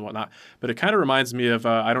 70s and whatnot, but it kind of reminds me of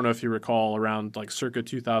I don't know if you recall, around like circa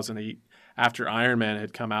 2008, after Iron Man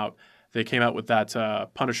had come out, they came out with that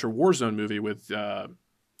Punisher Warzone movie with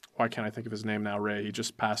why can't I think of his name now? He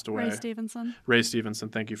just passed away. Ray Stevenson,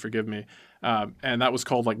 thank you, forgive me. And that was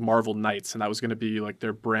called like Marvel Knights, and that was going to be like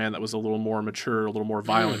their brand that was a little more mature, a little more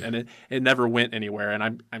violent, and it never went anywhere.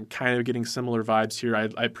 And I'm kind of getting similar vibes here. I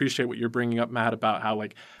appreciate what you're bringing up, Matt, about how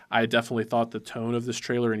like I definitely thought the tone of this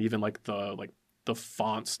trailer, and even like the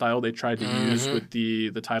font style they tried to use with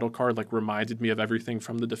the title card like reminded me of everything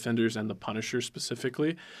from the Defenders and the Punisher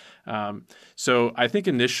specifically. So I think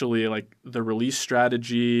initially like the release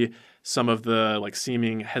strategy, some of the like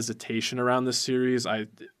seeming hesitation around this series, I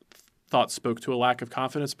thought spoke to a lack of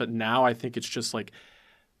confidence, but now I think it's just like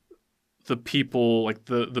the people, like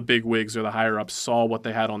the big wigs or the higher ups, saw what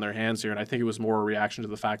they had on their hands here, and I think it was more a reaction to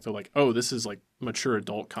the fact that like, oh, this is like mature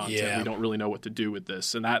adult content. Yeah. We don't really know what to do with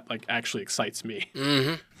this, and that like actually excites me.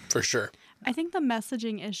 For sure. I think the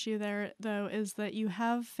messaging issue there, though, is that you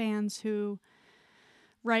have fans who,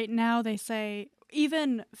 right now, they say,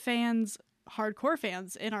 even fans, hardcore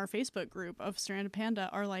fans in our Facebook group of Stranded Panda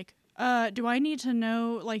are like, do I need to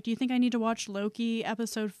know, like, do you think I need to watch Loki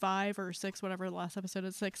episode 5 or 6, whatever the last episode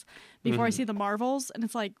is, 6, before I see the Marvels? And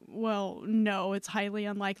it's like, well, no, it's highly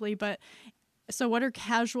unlikely. But so what are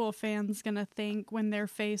casual fans going to think when they're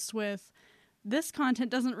faced with this content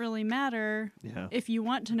doesn't really matter if you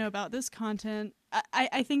want to know about this content?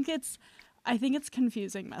 I think it's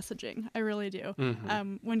confusing messaging. I really do.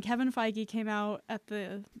 When Kevin Feige came out at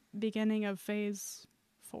the beginning of phase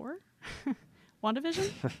 4, WandaVision?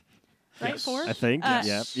 Right, yes. 4? I think.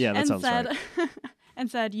 Yeah, that sounds right.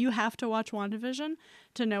 And said, you have to watch WandaVision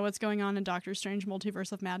to know what's going on in Doctor Strange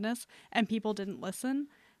Multiverse of Madness, and people didn't listen,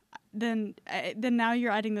 then now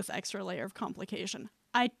you're adding this extra layer of complication.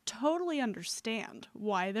 I totally understand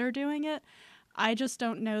why they're doing it. I just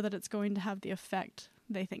don't know that it's going to have the effect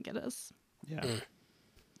they think it is. Yeah.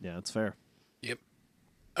 Yeah, that's fair. Yep.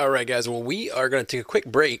 All right, guys. Well, we are going to take a quick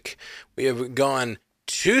break. We have gone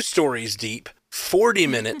 2 stories deep. 40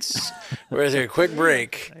 minutes. We're going to take a quick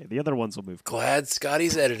break. Hey, the other ones will move. Glad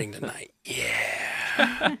Scotty's editing tonight.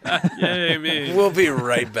 Yeah. Yay, me. We'll be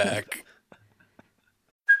right back.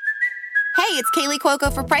 Hey, it's Kaylee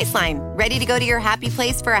Cuoco for Priceline. Ready to go to your happy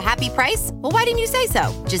place for a happy price? Well, why didn't you say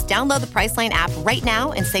so? Just download the Priceline app right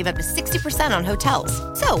now and save up to 60% on hotels.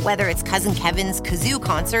 So whether it's Cousin Kevin's Kazoo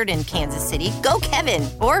Concert in Kansas City, go Kevin,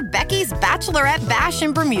 or Becky's Bachelorette Bash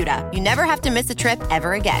in Bermuda, you never have to miss a trip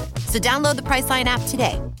ever again. So download the Priceline app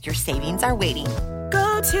today. Your savings are waiting.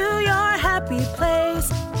 Go to your happy place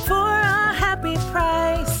for a happy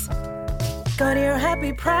price. Go to your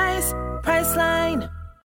happy price, Priceline.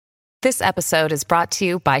 This episode is brought to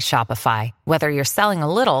you by Shopify. Whether you're selling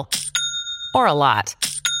a little or a lot,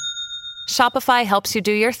 Shopify helps you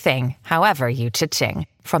do your thing, however you cha-ching.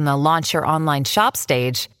 From the launch your online shop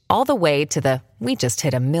stage, all the way to the we just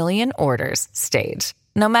hit 1 million orders stage.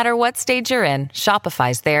 No matter what stage you're in,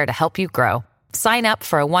 Shopify's there to help you grow. Sign up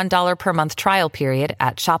for a $1 per month trial period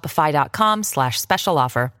at shopify.com/special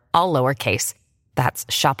offer, all lowercase. That's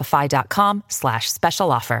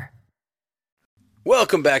shopify.com/special offer.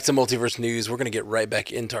 Welcome back to Multiverse News. We're going to get right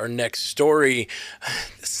back into our next story.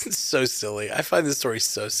 This is so silly. I find this story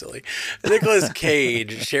so silly. Nicolas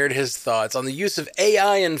Cage shared his thoughts on the use of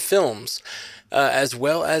AI in films. as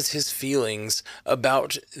well as his feelings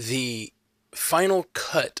about the final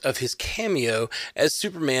cut of his cameo as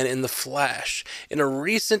Superman in The Flash. In a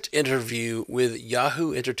recent interview with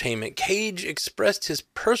Yahoo Entertainment, Cage expressed his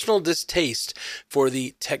personal distaste for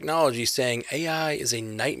the technology, saying, "AI is a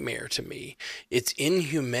nightmare to me. It's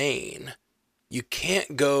inhumane. You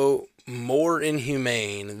can't go more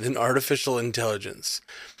inhumane than artificial intelligence."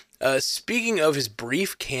 Speaking of his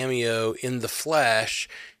brief cameo in The Flash,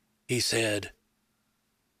 he said,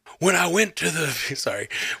 When I went to the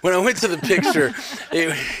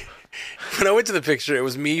picture, it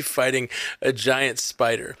was me fighting a giant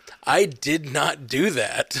spider. I did not do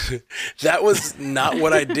that. That was not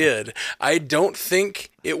what I did. I don't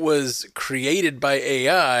think it was created by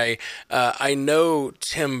AI. I know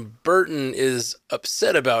Tim Burton is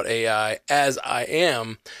upset about AI, as I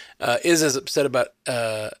am, is as upset about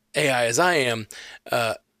AI as I am.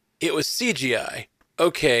 It was CGI.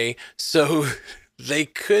 Okay, so they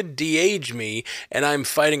could de-age me, and I'm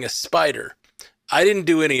fighting a spider. I didn't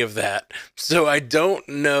do any of that, so I don't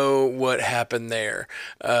know what happened there.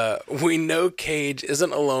 We know Cage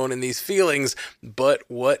isn't alone in these feelings, but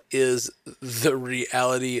what is the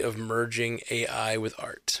reality of merging AI with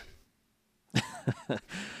art?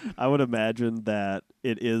 I would imagine that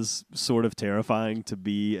it is sort of terrifying to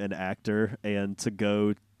be an actor and to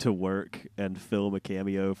go to work and film a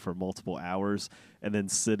cameo for multiple hours and then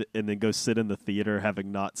go sit in the theater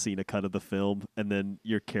having not seen a cut of the film, and then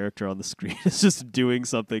your character on the screen is just doing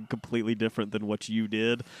something completely different than what you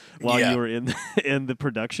did while you were in the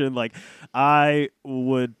production. Like, I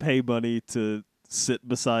would pay money to sit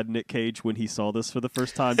beside Nick Cage when he saw this for the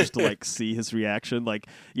first time just to see his reaction. Like,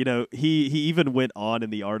 you know, he even went on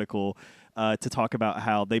in the article to talk about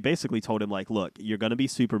how they basically told him, look, you're going to be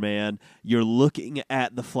Superman. You're looking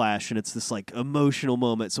at the Flash, and it's this emotional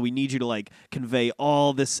moment. So we need you to convey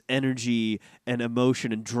all this energy and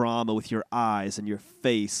emotion and drama with your eyes and your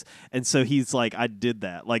face. And so he's like, I did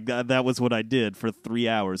that. That was what I did for 3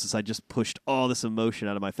 hours, is I just pushed all this emotion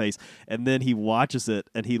out of my face. And then he watches it,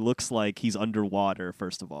 and he looks like he's underwater.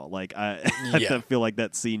 First of all, I feel like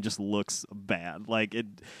that scene just looks bad.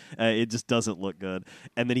 It just doesn't look good.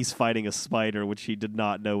 And then he's fighting a spider, which he did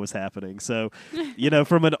not know was happening. So,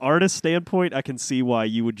 from an artist standpoint, I can see why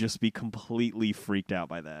you would just be completely freaked out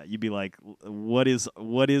by that. You'd be like, what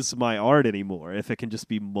is my art anymore if it can just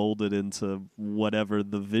be molded into whatever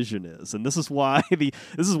the vision is? And this is why this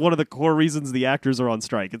is one of the core reasons the actors are on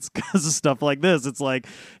strike. It's because of stuff like this. It's like,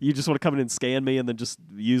 you just want to come in and scan me and then just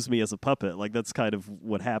use me as a puppet. That's kind of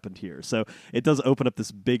what happened here. So it does open up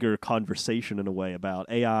this bigger conversation in a way about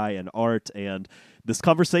AI and art and this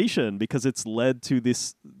conversation, because it's led to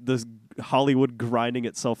this Hollywood grinding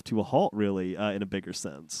itself to a halt, really, in a bigger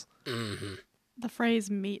sense. Mm-hmm. The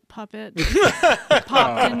phrase "meat puppet"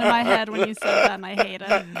 popped into my head when you said that, and I hate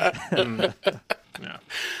it.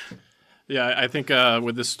 Yeah, I think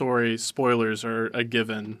with this story, spoilers are a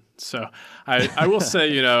given. So I will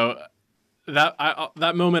say,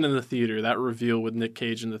 that moment in the theater, that reveal with Nick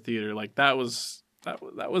Cage in the theater, that was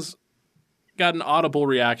got an audible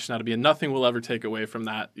reaction out of me, and nothing will ever take away from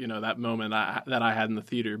that, that moment that I had in the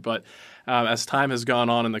theater. But as time has gone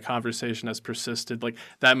on and the conversation has persisted,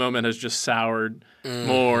 that moment has just soured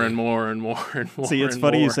more and more and more and more. See, it's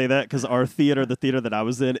funny you say that, because our theater, the theater that I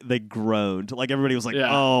was in, they groaned. Everybody was like,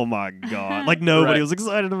 "Oh my God!" Nobody was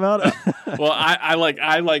excited about it. Well, I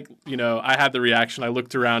had the reaction. I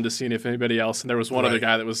looked around to see if anybody else, and there was one other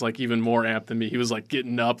guy that was even more amped than me. He was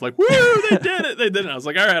getting up, "Woo! They did it! They did it!" I was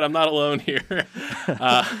like, "All right, I'm not alone here."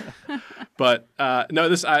 But no,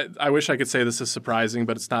 this I wish I could say this is surprising,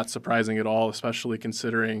 but it's not surprising at all, especially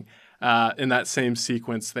considering in that same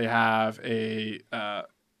sequence they have a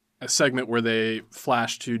segment where they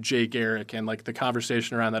flash to Jay Garrick, and the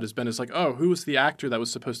conversation around that has been oh, who was the actor that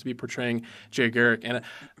was supposed to be portraying Jay Garrick? And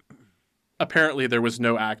apparently there was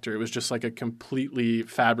no actor. It was just a completely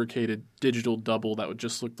fabricated digital double that would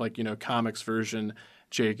just look like comics version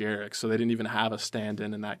Jay Garrick. So they didn't even have a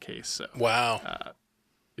stand-in that case. So wow,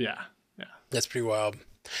 yeah, that's pretty wild.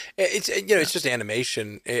 It's it's just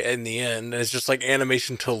animation in the end, and it's just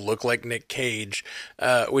animation to look like Nick Cage,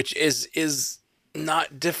 which is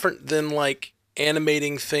not different than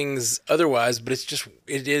animating things otherwise, but it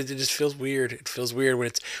just feels weird. It feels weird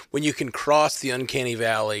when you can cross the uncanny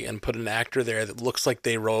valley and put an actor there that looks like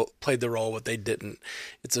they played the role, but they didn't.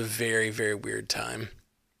 It's a very, very weird time.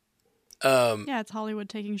 It's Hollywood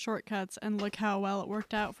taking shortcuts, and look how well it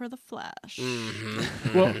worked out for The Flash.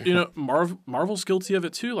 Mm-hmm. Well, Marvel's guilty of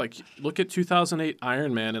it too. Look at 2008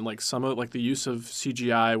 Iron Man, and some of the use of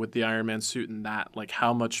CGI with the Iron Man suit and that,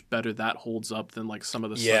 how much better that holds up than some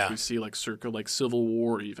of the stuff we see circa Civil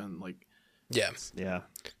War even. Yeah. Yeah.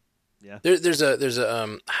 Yeah. There's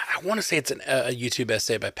a I want to say it's a YouTube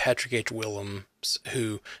essay by Patrick H. Willems,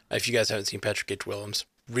 who, if you guys haven't seen Patrick H. Willems,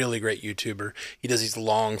 really great YouTuber. He does these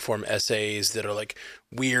long form essays that are like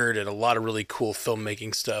weird and a lot of really cool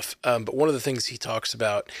filmmaking stuff. But one of the things he talks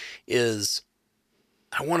about is,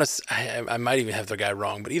 I might even have the guy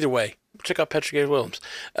wrong, but either way, check out Patrick H. Willems.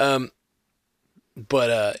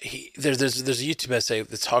 But there's a YouTube essay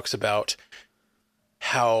that talks about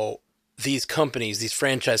how these companies, these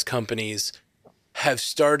franchise companies, have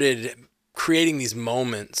started creating these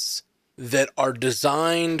moments that are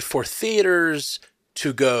designed for theaters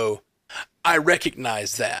to go, I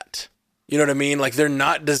recognize that. You know what I mean? Like, they're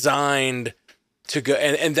not designed to go,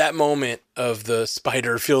 and that moment of the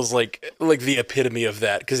spider feels like the epitome of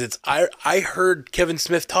that, because it's I heard Kevin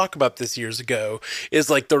Smith talk about this years ago, is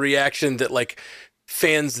like the reaction that like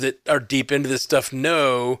fans that are deep into this stuff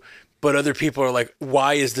know, but other people are like,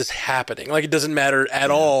 why is this happening? Like, it doesn't matter at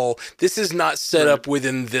all. This is not set up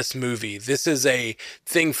within this movie. This is a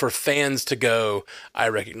thing for fans to go, I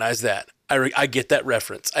recognize that. I get that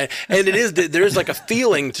reference. And it is, there's like a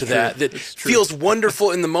feeling to that feels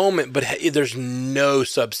wonderful in the moment, but there's no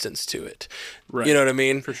substance to it. Right. You know what I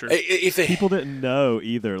mean? For sure. People didn't know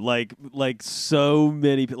either. Like so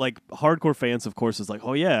many, like hardcore fans, of course, is like,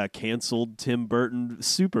 oh yeah, canceled Tim Burton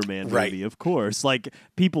Superman movie, of course. Like,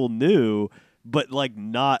 people knew, but like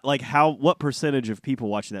not like what percentage of people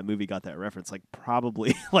watching that movie got that reference? Like,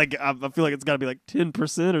 probably like I feel like it's got to be like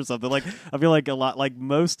 10% or something. Like, I feel like a lot, like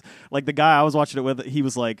most, like the guy I was watching it with, he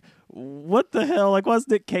was like, what the hell? Like, why's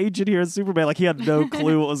Nick Cage in here as Superman? Like, he had no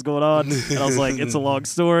clue what was going on. And I was like, it's a long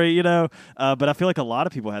story, you know? But I feel like a lot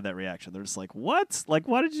of people had that reaction. They're just like, what? Like,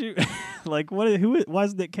 why did you, like, why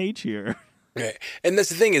is Nick Cage here? Right. And that's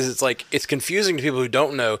the thing, is it's like, it's confusing to people who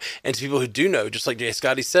don't know, and to people who do know, just like Jay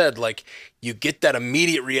Scotty said, like, you get that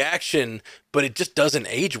immediate reaction, but it just doesn't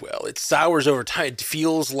age well. It sours over time. It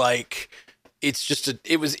feels like it's just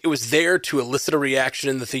it was there to elicit a reaction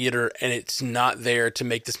in the theater, and it's not there to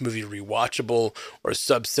make this movie rewatchable or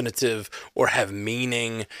substantive or have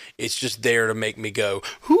meaning. It's just there to make me go,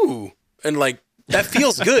 whoo, and like, that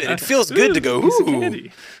feels good. It feels good to go, ooh.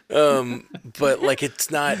 But like,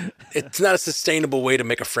 it's not a sustainable way to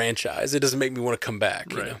make a franchise. It doesn't make me want to come back.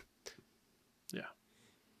 Right. You know? Yeah.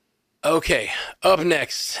 Okay. Up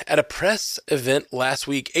next, at a press event last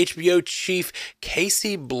week, HBO chief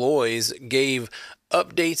Casey Bloys gave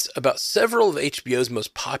updates about several of HBO's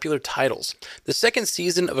most popular titles. The second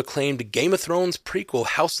season of acclaimed Game of Thrones prequel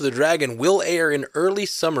House of the Dragon will air in early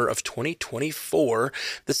summer of 2024.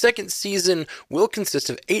 The second season will consist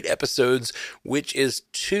of 8 episodes, which is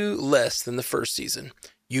 2 less than the first season.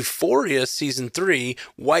 Euphoria Season 3,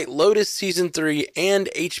 White Lotus Season 3, and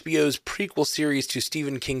HBO's prequel series to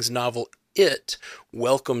Stephen King's novel It,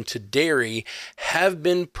 Welcome to Derry, have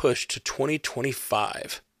been pushed to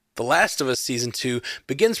 2025. The Last of Us Season 2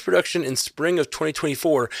 begins production in spring of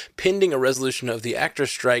 2024, pending a resolution of the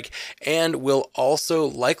actors' strike, and will also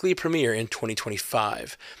likely premiere in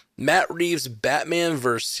 2025. Matt Reeves'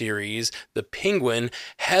 Batman-verse series, The Penguin,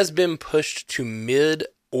 has been pushed to mid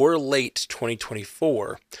or late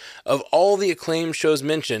 2024. Of all the acclaimed shows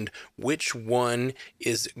mentioned, which one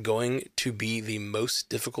is going to be the most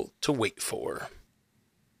difficult to wait for?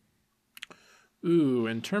 Ooh,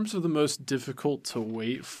 in terms of the most difficult to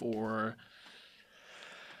wait for,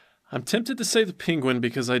 I'm tempted to say The Penguin,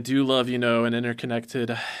 because I do love, an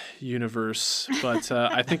interconnected universe. But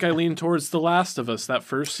I think I lean towards The Last of Us. That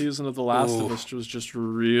first season of The Last of Us was just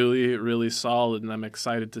really, really solid, and I'm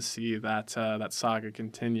excited to see that saga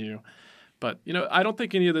continue. But, I don't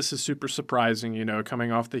think any of this is super surprising,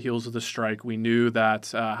 coming off the heels of the strike. We knew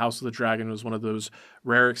that House of the Dragon was one of those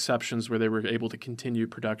rare exceptions where they were able to continue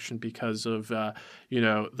production because of,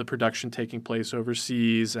 the production taking place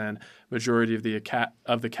overseas, and majority of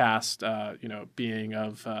the cast, being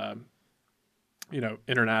of,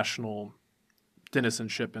 international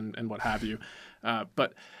citizenship and what have you.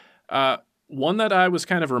 But one that I was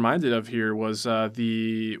kind of reminded of here was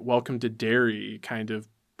the Welcome to Derry kind of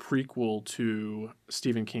prequel to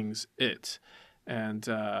Stephen King's It. And,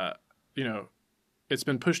 it's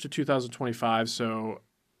been pushed to 2025, so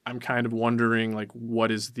I'm kind of wondering, what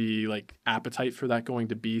is the, appetite for that going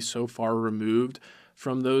to be so far removed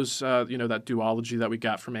from those, that duology that we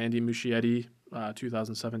got from Andy Muschietti,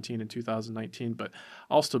 2017 and 2019, but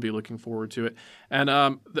I'll still be looking forward to it. And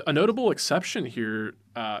a notable exception here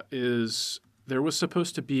is there was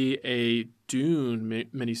supposed to be a Dune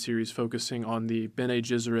miniseries focusing on the Bene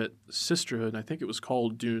Gesserit sisterhood. I think it was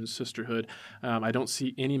called Dune Sisterhood. I don't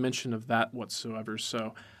see any mention of that whatsoever.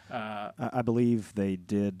 So I believe they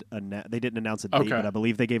did. They didn't announce a date, but I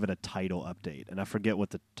believe they gave it a title update, and I forget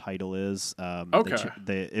what the title is.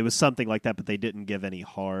 It was something like that, but they didn't give any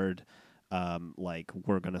hard, like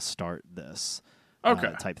we're gonna start this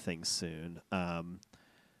type thing soon.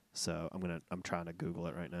 So I'm trying to Google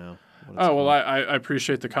it right now. I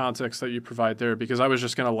appreciate the context that you provide there, because I was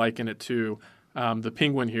just going to liken it to the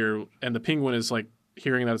Penguin here, and the Penguin is like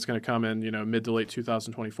hearing that it's going to come in, mid to late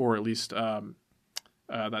 2024 at least.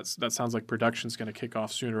 That sounds like production's going to kick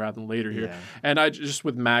off sooner rather than later here. And I just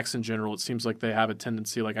with Max in general, it seems like they have a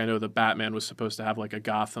tendency. Like I know the Batman was supposed to have like a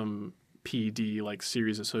Gotham PD like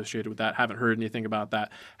series associated with that. Haven't heard anything about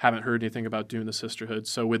that. Haven't heard anything about Dune the Sisterhood.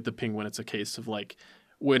 So with the Penguin, it's a case of like,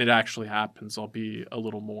 when it actually happens, I'll be a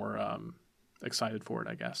little more excited for it,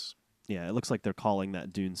 I guess. Yeah, it looks like they're calling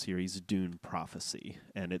that Dune series Dune Prophecy.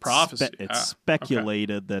 And it's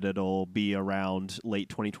speculated that it'll be around late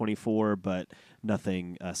 2024, but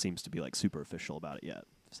nothing seems to be like super official about it yet.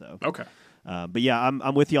 So but yeah,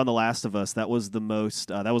 I'm with you on The Last of Us. That was that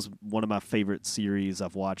was one of my favorite series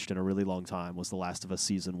I've watched in a really long time, was The Last of Us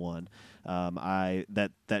season 1.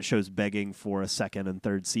 That show's begging for a second and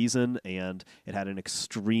third season, and it had an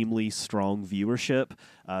extremely strong viewership.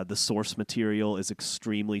 The source material is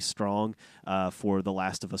extremely strong for The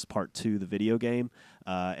Last of Us Part 2, the video game,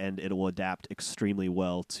 and it will adapt extremely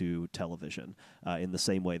well to television in the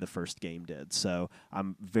same way the first game did. So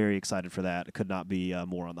I'm very excited for that. I could not be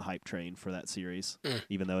more on the hype train for that series,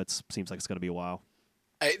 even though it seems like it's going to be a while.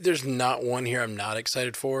 There's not one here I'm not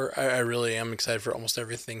excited for. I really am excited for almost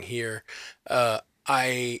everything here.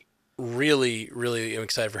 I really, really am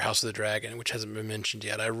excited for House of the Dragon, which hasn't been mentioned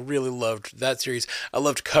yet. I really loved that series. I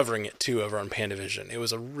loved covering it, too, over on Pandavision. It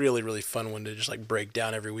was a really, really fun one to just like break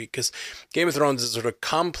down every week, because Game of Thrones is sort of a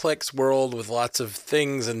complex world with lots of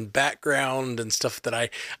things and background and stuff that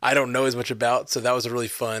I don't know as much about. So that was a really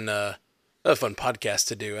fun podcast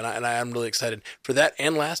to do, and I'm really excited for that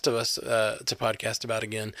and Last of Us to podcast about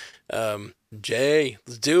again. Jay,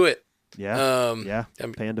 let's do it.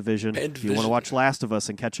 Pandavision. If you want to watch Last of Us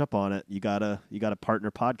and catch up on it, you got a partner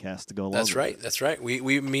podcast to go along. That's right.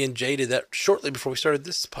 Me and Jay did that shortly before we started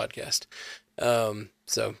this podcast.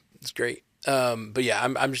 So it's great. But yeah,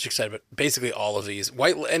 I'm just excited about basically all of these,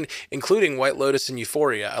 including White Lotus and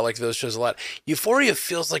Euphoria. I like those shows a lot. Euphoria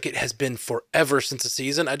feels like it has been forever since the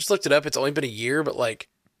season. I just looked it up. It's only been a year, but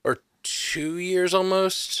or 2 years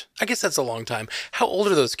almost. I guess that's a long time. How old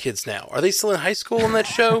are those kids now? Are they still in high school on that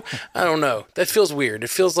show? I don't know. That feels weird. It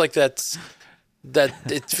feels like that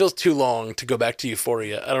it feels too long to go back to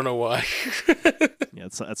Euphoria. I don't know why. Yeah,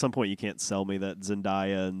 at some point you can't sell me that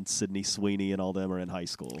Zendaya and Sydney Sweeney and all them are in high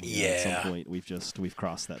school. Yeah. At some point we've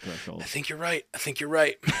crossed that threshold. I think you're right.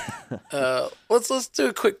 Let's do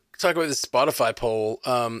a quick talk about the Spotify poll.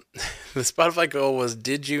 The Spotify poll was,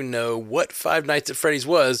 did you know what Five Nights at Freddy's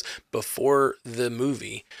was before the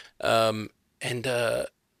movie? And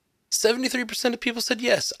 73% of people said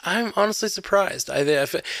yes. I'm honestly surprised. I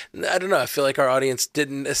don't know. I feel like our audience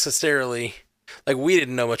didn't necessarily, like, we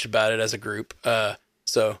didn't know much about it as a group.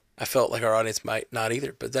 So I felt like our audience might not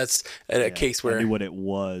either. But that's a case where I knew what it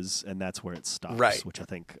was, and that's where it stops. Right. Which I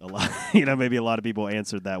think a lot, maybe a lot of people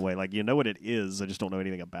answered that way. Like, what it is, I just don't know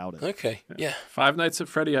anything about it. Okay. Yeah. Five Nights at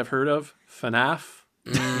Freddy, I've heard of. FNAF,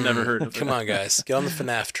 never heard of it. Come on, guys, get on the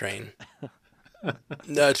FNAF train.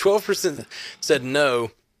 12% said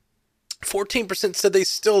no. 14% said they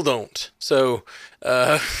still don't. So,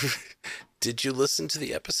 did you listen to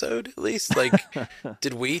the episode at least? Like,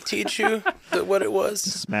 did we teach you what it was?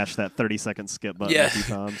 Smash that 30-second skip button a few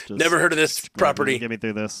times. Just never heard of this property. Get me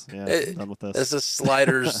through this. Yeah, done with this. It's a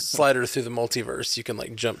slider through the multiverse. You can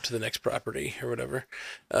like jump to the next property or whatever.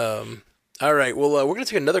 All right, well, we're going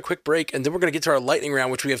to take another quick break, and then we're going to get to our lightning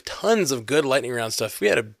round, which we have tons of good lightning round stuff. We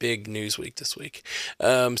had a big news week this week.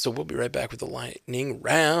 So we'll be right back with the lightning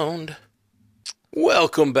round.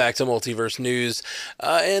 Welcome back to Multiverse News,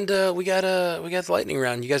 and we got the lightning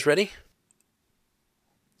round. You guys ready?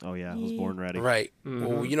 Oh yeah, I was born ready. Right. Mm-hmm.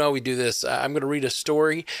 Well, you know how we do this. I'm going to read a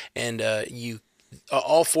story, and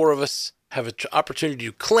all four of us have an opportunity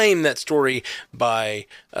to claim that story by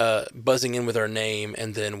buzzing in with our name,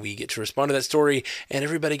 and then we get to respond to that story, and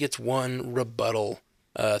everybody gets one rebuttal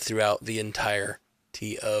throughout the entirety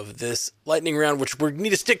of this lightning round, which we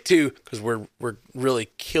need to stick to because we're really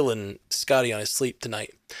killing Scotty on his sleep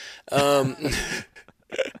tonight.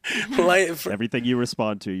 Everything you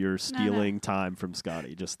respond to, you're stealing time from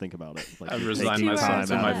Scotty. Just think about it. Like, I've resigned myself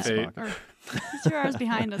to my fate. He's 2 hours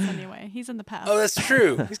behind us anyway. He's in the past. Oh, that's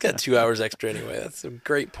true. He's got 2 hours extra anyway. That's a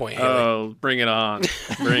great point, Haley. Oh, bring it on.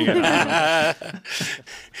 Bring it on.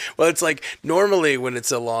 Well, it's like normally when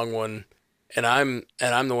it's a long one and I'm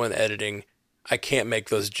the one editing, I can't make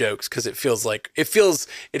those jokes because it feels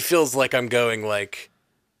like I'm going like,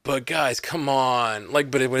 but guys, come on. Like,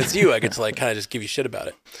 but when it's you, I get to like kind of just give you shit about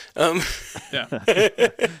it.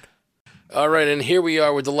 Yeah. All right, and here we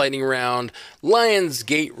are with the lightning round.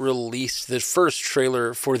 Lionsgate released the first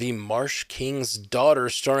trailer for The Marsh King's Daughter,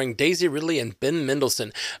 starring Daisy Ridley and Ben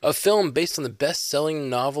Mendelsohn, a film based on the best-selling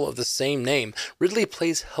novel of the same name. Ridley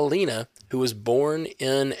plays Helena, who was born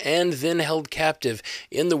in and then held captive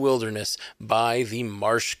in the wilderness by the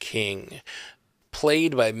Marsh King.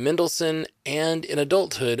 Played by Mendelsohn, and in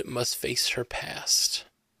adulthood must face her past.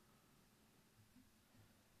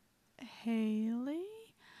 Haley?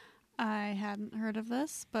 I hadn't heard of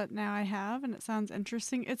this, but now I have, and it sounds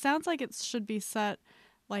interesting. It sounds like it should be set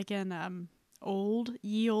like in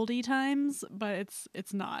ye olde times, but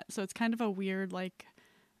it's not. So it's kind of a weird like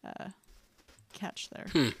catch there.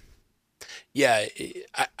 Yeah,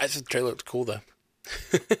 I think the trailer looked cool though.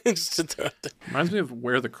 Just to throw it there. Reminds me of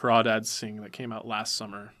Where the Crawdads Sing that came out last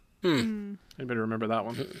summer. Anybody remember that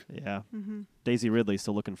one? Yeah. Daisy Ridley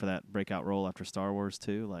still looking for that breakout role after Star Wars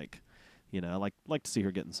too. Like, you know, like to see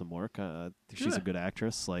her getting some work. She's a good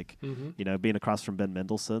actress. Like, you know, being across from Ben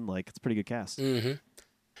Mendelsohn, like it's a pretty good cast.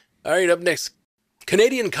 All right, up next,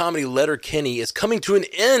 Canadian comedy Letterkenny is coming to an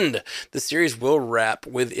end. The series will wrap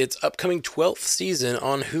with its upcoming 12th season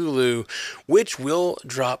on Hulu, which will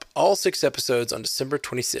drop all 6 episodes on December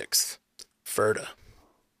 26th. Ferda.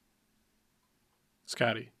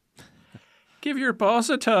 Scotty. Give your boss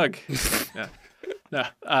a tug. Yeah. No,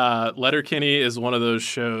 Letterkenny is one of those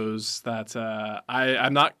shows that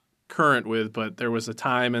I'm not current with, but there was a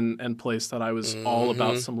time and place that I was all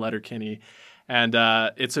about some Letterkenny. And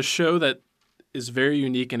it's a show that is very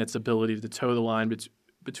unique in its ability to toe the line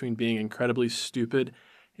between being incredibly stupid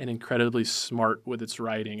and incredibly smart with its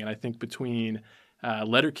writing. And I think between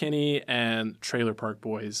Letterkenny and Trailer Park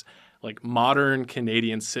Boys, like modern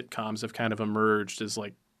Canadian sitcoms have kind of emerged as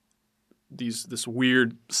like this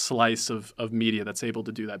weird slice of media that's able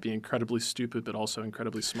to do that, be incredibly stupid but also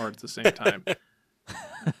incredibly smart at the same time.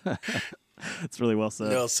 It's really well said.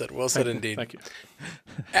 Well said indeed. Thank you.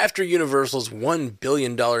 After Universal's $1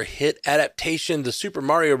 billion hit adaptation, the Super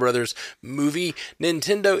Mario Bros. Movie,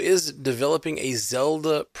 Nintendo is developing a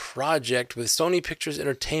Zelda project with Sony Pictures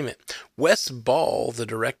Entertainment. Wes Ball, the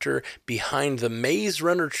director behind the Maze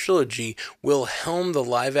Runner trilogy, will helm the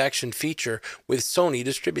live-action feature with Sony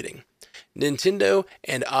distributing. Nintendo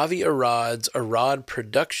and Avi Arad's Arad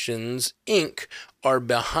Productions, Inc. are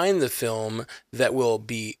behind the film that will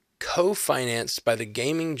be co-financed by the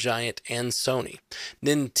gaming giant and Sony.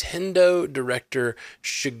 Nintendo director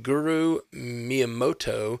Shigeru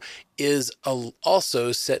Miyamoto is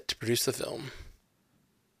also set to produce the film.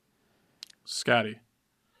 Scotty.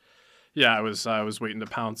 Yeah, I was waiting to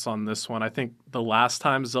pounce on this one. I think the last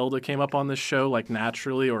time Zelda came up on this show, like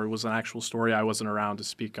naturally, or it was an actual story, I wasn't around to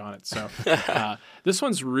speak on it. So this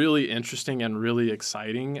one's really interesting and really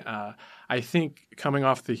exciting. I think coming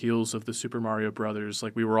off the heels of the Super Mario Brothers,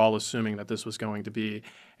 like we were all assuming that this was going to be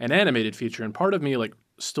an animated feature, and part of me like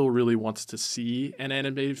still really wants to see an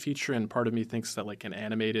animated feature, and part of me thinks that like an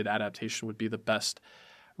animated adaptation would be the best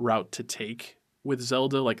route to take with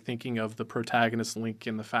Zelda, like thinking of the protagonist Link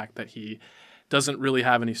and the fact that he doesn't really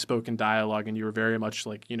have any spoken dialogue, and you were very much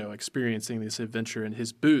like, you know, experiencing this adventure in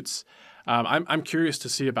his boots. I'm curious to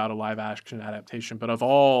see about a live action adaptation, but of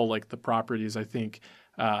all like the properties, I think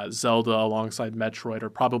Zelda alongside Metroid are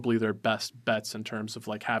probably their best bets in terms of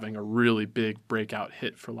like having a really big breakout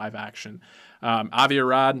hit for live action. Avi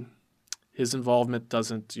Arad, his involvement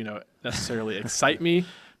doesn't, you know, necessarily excite me,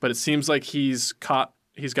 but it seems like he's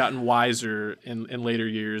gotten wiser in later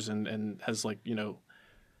years and has like, you know,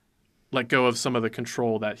 let go of some of the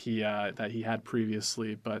control that he had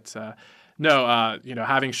previously. But you know,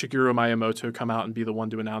 having Shigeru Miyamoto come out and be the one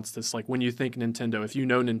to announce this, like when you think Nintendo, if you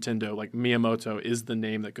know Nintendo, like Miyamoto is the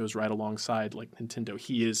name that goes right alongside like Nintendo.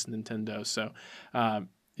 He is Nintendo. So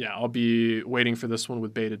yeah, I'll be waiting for this one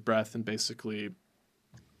with bated breath, and basically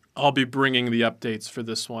I'll be bringing the updates for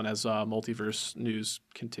this one as Multiverse news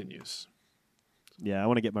continues. Yeah, I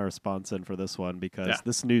want to get my response in for this one because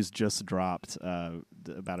this news just dropped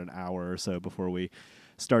about an hour or so before we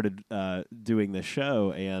started doing this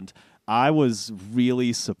show, and I was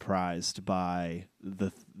really surprised by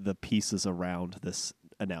the pieces around this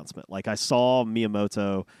announcement. Like I saw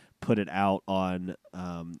Miyamoto put it out on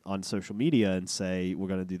social media and say we're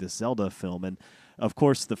going to do this Zelda film. And of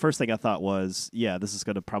course, the first thing I thought was, yeah, this is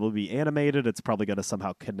going to probably be animated. It's probably going to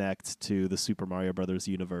somehow connect to the Super Mario Brothers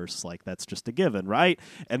universe. Like, that's just a given, right?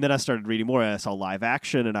 And then I started reading more, and I saw live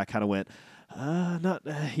action, and I kind of went, not,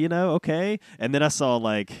 okay. And then I saw,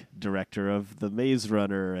 like, director of The Maze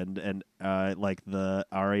Runner and like the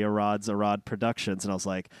Aria Arad Productions, and I was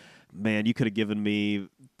like, man, you could have given me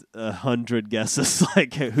 100 guesses,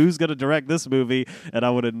 like who's going to direct this movie, and I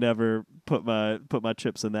would have never put my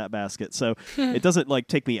chips in that basket. So it doesn't like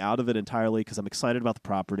take me out of it entirely because I'm excited about the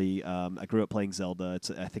property. I grew up playing Zelda.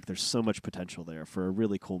 I think there's so much potential there for a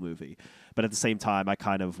really cool movie. But at the same time, I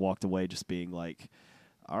kind of walked away just being like,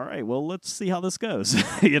 all right, well, let's see how this goes.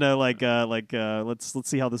 Let's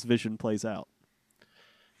see how this vision plays out.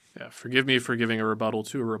 Yeah, forgive me for giving a rebuttal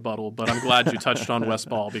to a rebuttal, but I'm glad you touched on Wes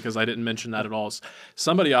Ball because I didn't mention that at all.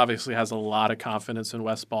 Somebody obviously has a lot of confidence in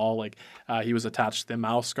Wes Ball. Like he was attached to the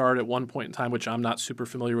Mouse Guard at one point in time, which I'm not super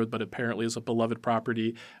familiar with, but apparently is a beloved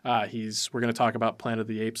property. We're going to talk about Planet of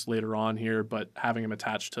the Apes later on here, but having him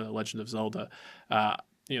attached to Legend of Zelda,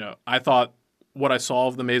 I thought what I saw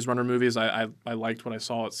of the Maze Runner movies, I liked what I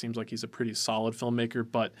saw. It seems like he's a pretty solid filmmaker,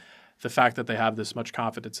 but the fact that they have this much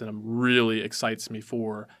confidence in him really excites me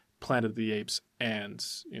for Planet of the Apes and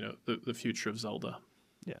the future of Zelda.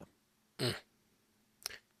 Yeah.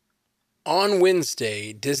 On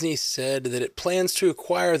Wednesday, Disney said that it plans to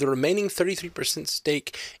acquire the remaining 33%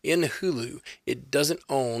 stake in Hulu it doesn't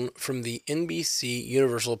own from the NBC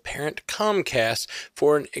Universal parent Comcast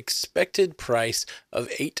for an expected price of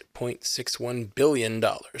 $8.61 billion.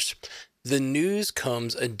 The news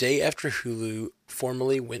comes a day after Hulu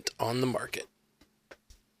formally went on the market.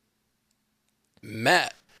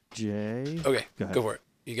 Matt. Jay? Okay, go for it.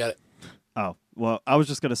 You got it. Oh, well, I was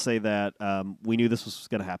just going to say that we knew this was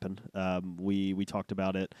going to happen. We talked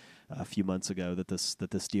about it a few months ago that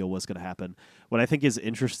this deal was going to happen. What I think is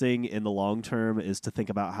interesting in the long term is to think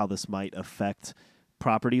about how this might affect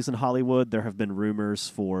properties in Hollywood. There have been rumors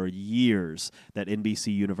for years that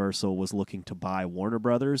NBC Universal was looking to buy Warner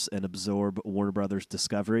Brothers and absorb Warner Brothers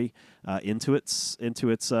Discovery into its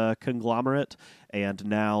conglomerate, and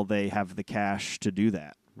now they have the cash to do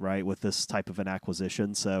that, right, with this type of an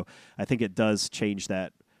acquisition. So I think it does change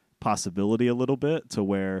that possibility a little bit to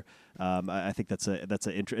where I think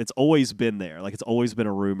it's always been there. Like, it's always been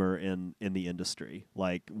a rumor in the industry.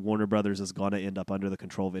 Like, Warner Brothers is going to end up under the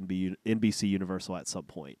control of NBC Universal at some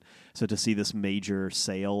point. So to see this major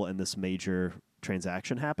sale and this major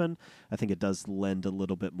transaction happen, I think it does lend a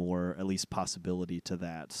little bit more, at least, possibility to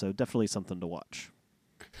that. So definitely something to watch.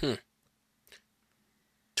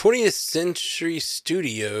 20th Century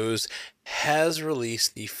Studios has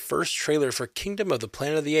released the first trailer for Kingdom of the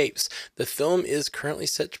Planet of the Apes. The film is currently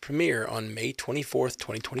set to premiere on May 24th,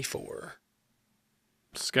 2024.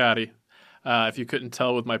 Scotty, if you couldn't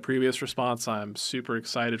tell with my previous response, I'm super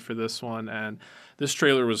excited for this one, and this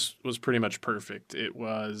trailer was pretty much perfect. It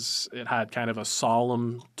had kind of a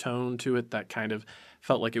solemn tone to it that kind of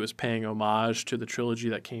felt like it was paying homage to the trilogy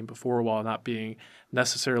that came before while not being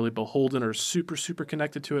necessarily beholden or super, super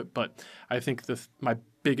connected to it. But I think my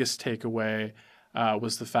biggest takeaway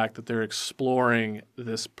was the fact that they're exploring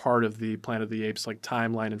this part of the Planet of the Apes like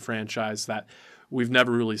timeline and franchise that we've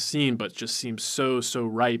never really seen, but just seems so, so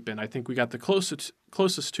ripe. And I think we got the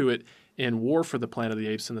closest to it in War for the Planet of the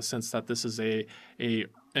Apes, in the sense that this is an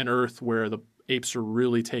Earth where the apes are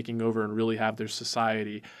really taking over and really have their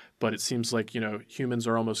society. But it seems like, humans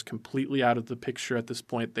are almost completely out of the picture at this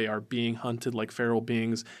point. They are being hunted like feral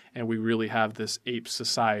beings, and we really have this ape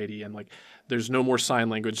society. And there's no more sign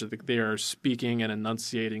language. They are speaking and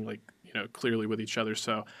enunciating clearly with each other.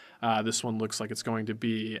 So this one looks like it's going to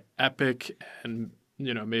be epic and,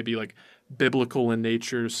 maybe biblical in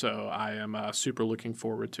nature. So I am super looking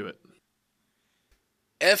forward to it.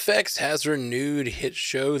 FX has renewed hit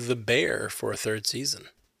show The Bear for a third season.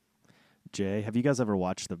 Jay, have you guys ever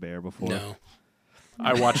watched The Bear before? No.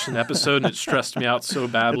 I watched an episode and it stressed me out so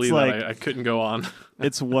badly that I couldn't go on.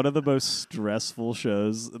 It's one of the most stressful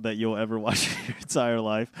shows that you'll ever watch in your entire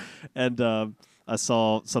life. And I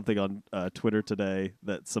saw something on Twitter today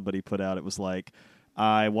that somebody put out. It was like,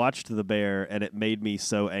 I watched The Bear, and it made me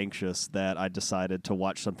so anxious that I decided to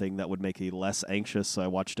watch something that would make me less anxious. So I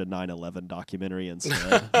watched a 9/11 documentary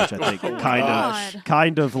instead, which I think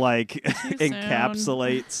kind of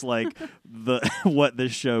encapsulates what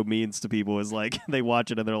this show means to people. Is they watch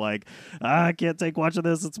it and they're like, I can't take watching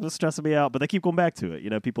this; it's stressing me out. But they keep going back to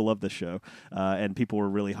it. People love this show, and people were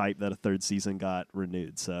really hyped that a third season got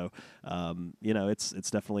renewed. So,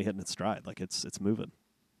 it's definitely hitting its stride. It's moving.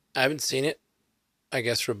 I haven't seen it. I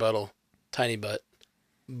guess rebuttal, tiny butt,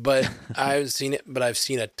 but I've seen it. But I've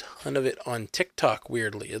seen a ton of it on TikTok.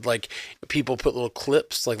 Weirdly, like people put little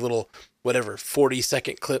clips, like little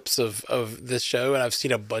 40-second clips of this show, and I've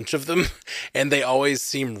seen a bunch of them, and they always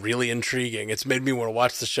seem really intriguing. It's made me want to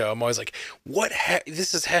watch the show. I'm always like, what?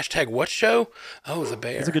 This is hashtag what show? Oh, The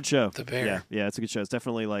Bear. It's a good show. The Bear. Yeah, it's a good show. It's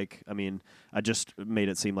definitely like, I mean, I just made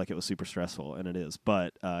it seem like it was super stressful, and it is.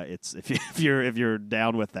 But it's if you're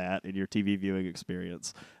down with that in your TV viewing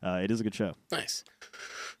experience, it is a good show. Nice.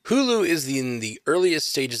 Hulu is in the earliest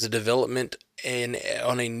stages of development and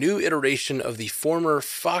on a new iteration of the former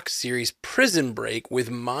Fox series Prison Break, with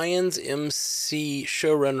Mayans MC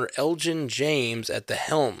showrunner Elgin James at the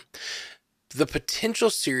helm. The potential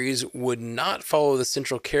series would not follow the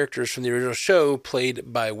central characters from the original show,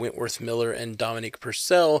 played by Wentworth Miller and Dominique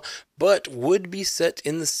Purcell, but would be set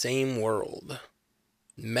in the same world.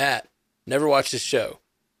 Matt, never watched this show,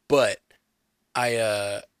 but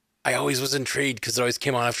I always was intrigued because it always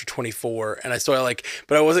came on after 24, and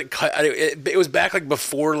but I wasn't. It was back like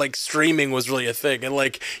before like streaming was really a thing, and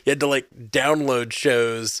like you had to like download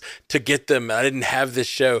shows to get them. I didn't have this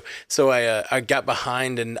show, so I got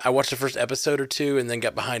behind, and I watched the first episode or two, and then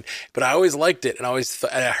got behind. But I always liked it, and I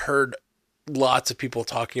heard lots of people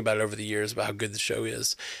talking about it over the years about how good the show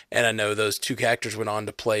is, and I know those two actors went on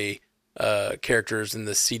to play characters in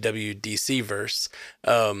the CW DC verse.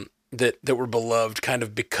 That were beloved kind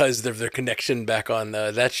of because of their connection back on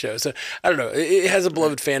that show. So I don't know. It has a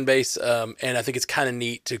beloved fan base, and I think it's kind of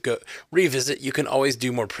neat to go revisit. You can always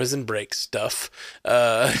do more Prison Break stuff.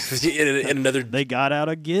 In another, they got out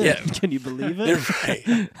again. Yeah. Can you believe it?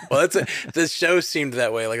 Right. Well, the show seemed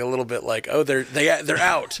that way, like a little bit like, oh, they're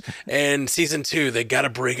out, and season 2 they got to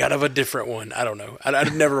break out of a different one. I don't know.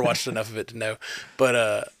 I've never watched enough of it to know,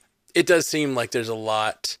 but it does seem like there's a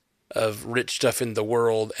lot of rich stuff in the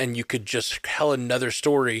world, and you could just tell another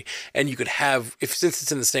story, and you could have, since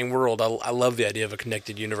it's in the same world, I love the idea of a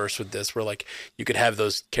connected universe with this, where like you could have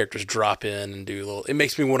those characters drop in and do a little. It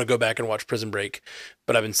makes me want to go back and watch Prison Break,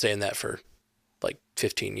 but I've been saying that for like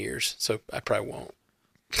 15 years, so I probably won't.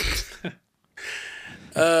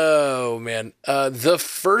 Oh, man. The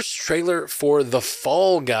first trailer for The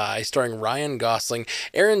Fall Guy, starring Ryan Gosling,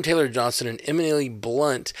 Aaron Taylor-Johnson, and Emily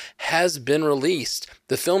Blunt, has been released.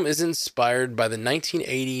 The film is inspired by the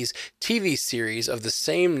 1980s TV series of the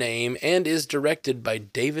same name and is directed by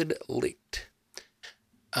David Leitch.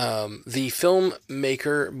 The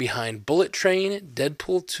filmmaker behind Bullet Train,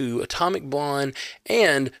 Deadpool 2, Atomic Blonde,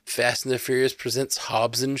 and Fast and the Furious presents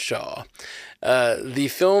Hobbs and Shaw. The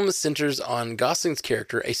film centers on Gosling's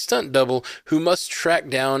character, a stunt double who must track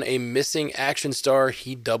down a missing action star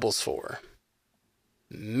he doubles for.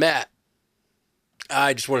 Matt,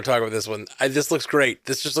 I just want to talk about this one. This looks great.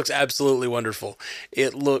 This just looks absolutely wonderful.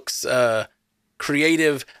 It looks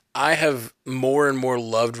creative. I have more and more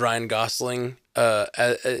loved Ryan Gosling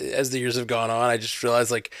as the years have gone on. I just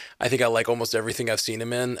realized, like, I think I like almost everything I've seen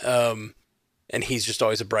him in. And he's just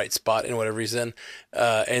always a bright spot in whatever he's in.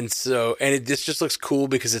 This just looks cool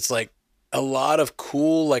because it's like a lot of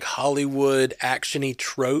cool, like Hollywood action-y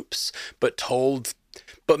tropes, but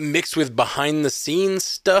mixed with behind the scenes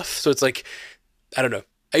stuff. So it's like, I don't know.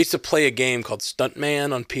 I used to play a game called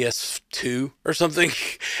Stuntman on PS2 or something,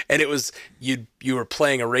 and it was you were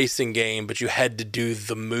playing a racing game, but you had to do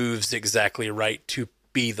the moves exactly right to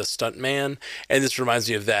be the stuntman. And this reminds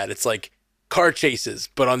me of that. It's like car chases,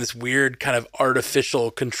 but on this weird kind of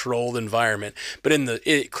artificial controlled environment. But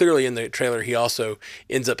clearly in the trailer, he also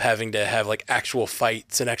ends up having to have like actual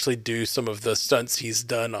fights and actually do some of the stunts he's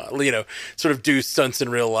done, sort of do stunts in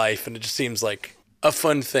real life. And it just seems like a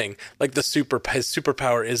fun thing. Like his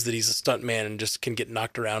superpower is that he's a stunt man and just can get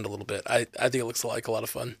knocked around a little bit. I think it looks like a lot of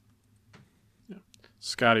fun. Yeah.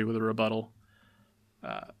 Scotty with a rebuttal.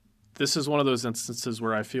 This is one of those instances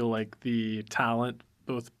where I feel like the talent,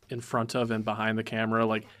 both in front of and behind the camera,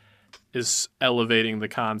 like, is elevating the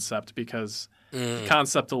concept, because the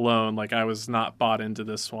concept alone, like, I was not bought into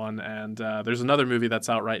this one. And there's another movie that's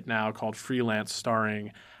out right now called Freelance,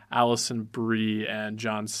 starring Alison Brie and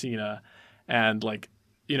John Cena. And, like,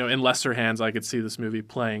 in lesser hands, I could see this movie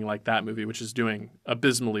playing like that movie, which is doing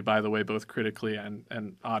abysmally, by the way, both critically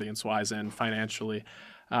and audience-wise and financially.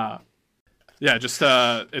 It's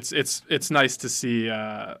nice to see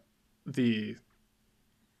the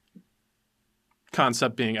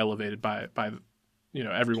concept being elevated by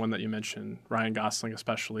everyone that you mentioned, Ryan Gosling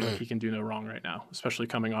especially. Like, he can do no wrong right now, especially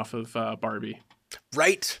coming off of Barbie.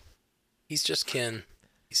 Right. He's just Ken.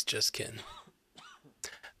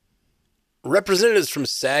 Representatives from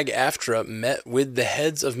SAG-AFTRA met with the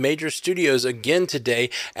heads of major studios again today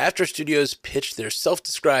after studios pitched their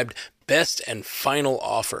self-described best and final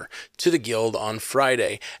offer to the Guild on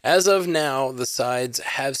Friday. As of now, the sides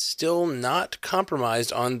have still not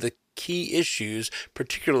compromised on the key issues,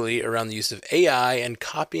 particularly around the use of AI and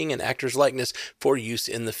copying an actor's likeness for use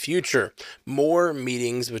in the future. More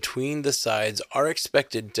meetings between the sides are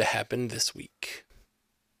expected to happen this week.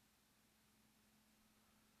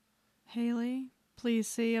 Haley, please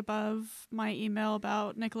see above my email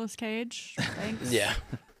about Nicolas Cage. Thanks. Yeah.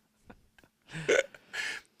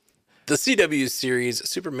 The CW series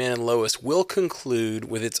Superman and Lois will conclude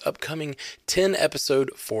with its upcoming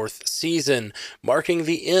 10-episode fourth season, marking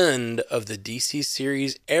the end of the DC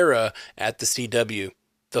series era at the CW.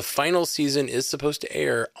 The final season is supposed to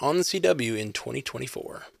air on the CW in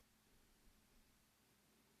 2024.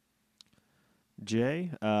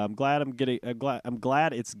 Jay, I'm glad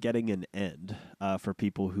it's getting an end for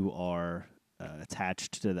people who are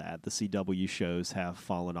attached to that. The CW shows have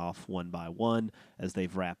fallen off one by one as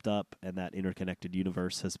they've wrapped up, and that interconnected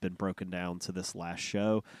universe has been broken down to this last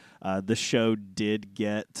show. The show did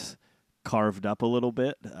get carved up a little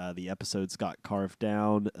bit. The episodes got carved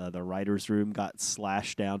down. The writer's room got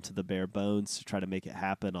slashed down to the bare bones to try to make it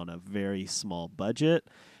happen on a very small budget.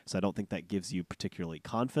 So I don't think that gives you particularly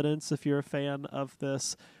confidence if you're a fan of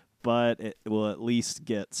this, but it will at least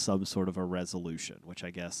get some sort of a resolution, which I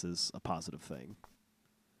guess is a positive thing.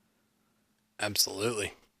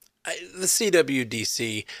 Absolutely. The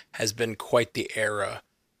CWDC has been quite the era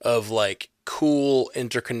of like cool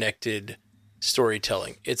interconnected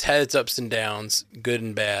storytelling. It's had its ups and downs, good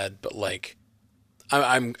and bad, but like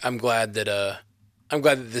I'm glad that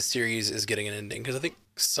this series is getting an ending, because I think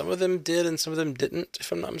some of them did and some of them didn't,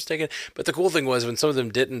 if I'm not mistaken. But the cool thing was when some of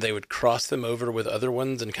them didn't, they would cross them over with other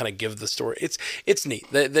ones and kind of give the story. It's neat.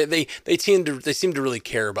 They seem to really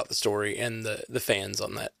care about the story and the fans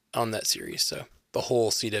on that series. So the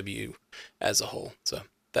whole CW as a whole. So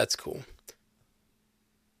that's cool.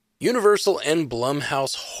 Universal and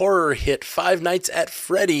Blumhouse horror hit Five Nights at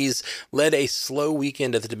Freddy's led a slow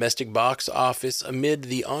weekend at the domestic box office amid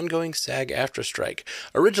the ongoing SAG-AFTRA strike.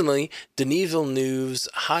 Originally, Denis Villeneuve's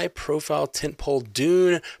high-profile tentpole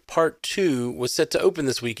Dune Part 2 was set to open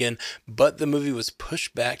this weekend, but the movie was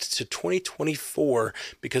pushed back to 2024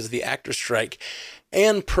 because of the actor strike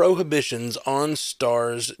and prohibitions on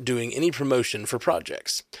stars doing any promotion for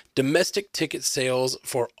projects. Domestic ticket sales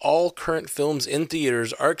for all current films in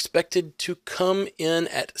theaters are expected to come in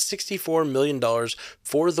at $64 million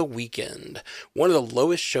for the weekend, one of the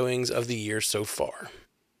lowest showings of the year so far.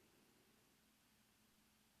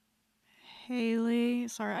 Haley,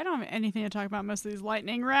 sorry, I don't have anything to talk about most of these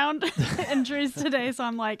lightning round entries today, so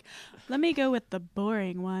I'm like, let me go with the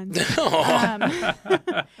boring ones.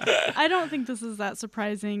 I don't think this is that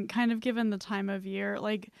surprising, kind of given the time of year.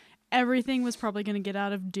 Like, everything was probably going to get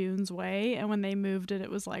out of Dune's way, and when they moved it, it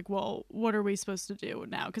was like, well, what are we supposed to do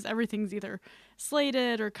now? Because everything's either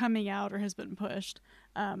slated or coming out or has been pushed.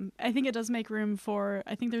 I think it does make room for,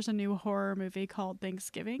 I think there's a new horror movie called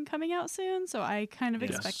Thanksgiving coming out soon, so I kind of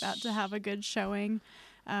expect that to have a good showing.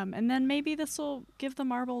 And then maybe this will give the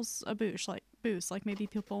Marvels a boost, like maybe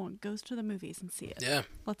people goes to the movies and see it. Yeah.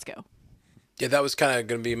 Let's go. Yeah, that was kind of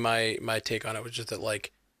going to be my take on it, was just that,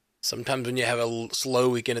 like, sometimes when you have a slow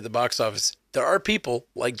weekend at the box office, there are people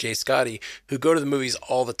like Jay Scotty who go to the movies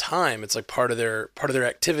all the time. It's like part of their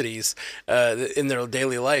activities in their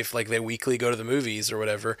daily life. Like, they weekly go to the movies or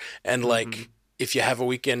whatever. And like, if you have a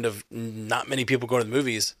weekend of not many people going to the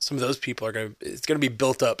movies, some of those people it's going to be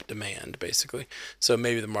built up demand, basically. So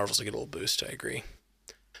maybe the Marvels will get a little boost. I agree.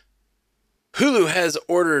 Hulu has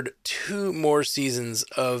ordered 2 more seasons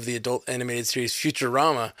of the adult animated series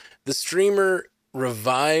Futurama. The streamer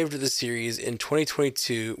revived the series in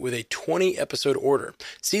 2022 with a 20-episode order.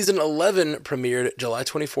 Season 11 premiered July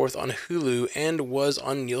 24th on Hulu and was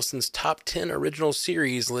on Nielsen's top 10 original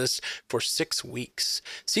series list for 6 weeks.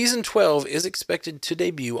 Season 12 is expected to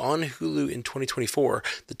debut on Hulu in 2024.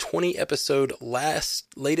 The 20-episode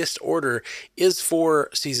latest order is for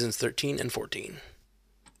seasons 13 and 14.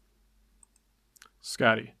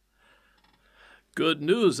 Scotty. Good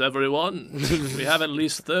news, everyone. We have at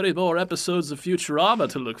least 30 more episodes of Futurama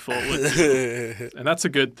to look forward to. And that's a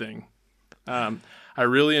good thing. I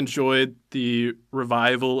really enjoyed the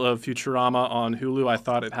revival of Futurama on Hulu. I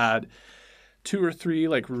thought it had 2 or 3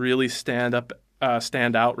 like really stand out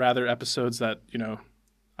episodes that, you know,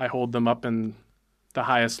 I hold them up in the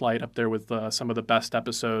highest light, up there with some of the best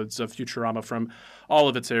episodes of Futurama from all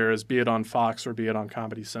of its eras, be it on Fox or be it on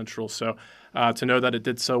Comedy Central. So to know that it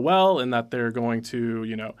did so well and that they're going to,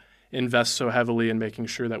 you know, invest so heavily in making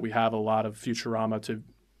sure that we have a lot of Futurama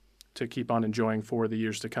to keep on enjoying for the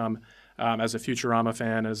years to come as a Futurama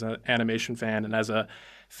fan, as an animation fan, and as a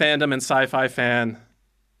fandom and sci-fi fan,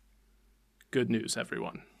 good news,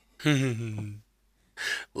 everyone.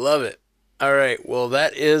 Love it. All right. Well,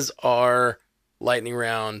 that is our lightning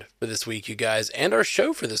round for this week, you guys, and our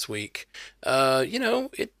show for this week.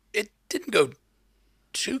 It didn't go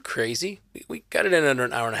too crazy. We got it in under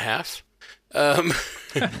an hour and a half.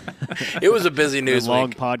 It was a busy news long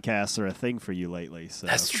week. Podcasts are a thing for you lately. So.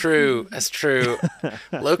 That's true.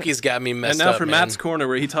 Loki's got me messed up. And now for man. Matt's Corner,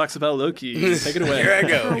 where he talks about Loki. Take it away. Here I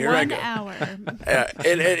go. For Here I 1 go. hour.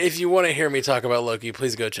 And if you want to hear me talk about Loki,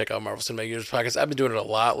 please go check out Marvel Cinematic Universe podcast. I've been doing it a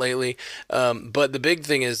lot lately. But the big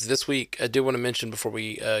thing is this week, I do want to mention before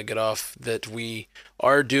we get off that we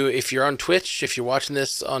are if you're on Twitch, if you're watching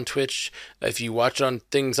this on Twitch, if you watch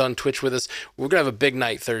things on Twitch with us, we're going to have a big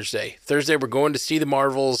night Thursday. Thursday, we're going to see the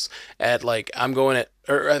Marvels at I'm going at,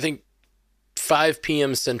 or I think 5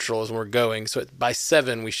 p.m. Central is when we're going. So by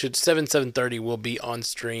 7:30 we'll be on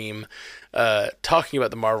stream talking about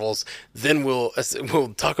the Marvels. Then we'll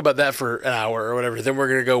talk about that for an hour or whatever. Then we're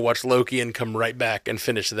going to go watch Loki and come right back and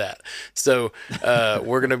finish that. So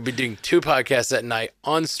we're going to be doing 2 podcasts at night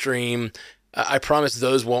on stream. I promise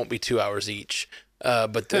those won't be 2 hours each.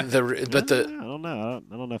 But I don't know.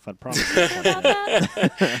 I don't know if I'd promise.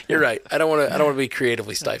 You're right. I don't want to be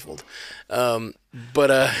creatively stifled. By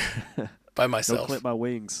myself. Don't clip my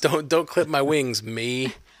wings. Don't clip my wings,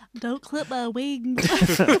 me. Don't clip my wings.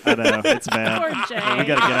 I know, it's bad. Poor Jay. We gotta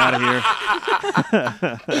get out of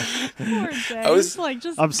here. Poor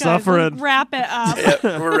Jay. I'm suffering. Wrap it up. Yep,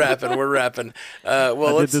 we're wrapping.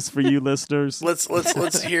 Well, I did this for you, listeners.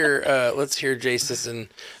 Let's hear Jay Sisson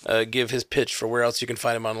give his pitch for where else you can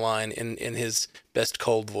find him online in his best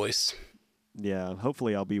cold voice. Yeah,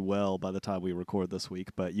 hopefully I'll be well by the time we record this week,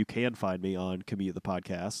 but you can find me on Commute the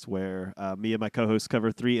Podcast, where me and my co-hosts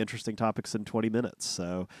cover 3 interesting topics in 20 minutes.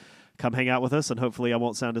 So come hang out with us, and hopefully I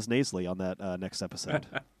won't sound as nasally on that next episode.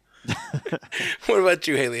 What about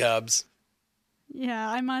you, Haley Hobbs? Yeah,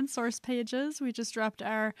 I'm on Source Pages. We just dropped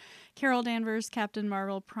our Carol Danvers Captain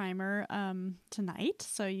Marvel primer tonight,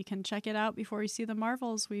 so you can check it out before you see the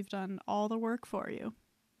Marvels. We've done all the work for you.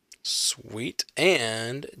 Sweet.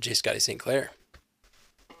 And J. Scotty St. Clair.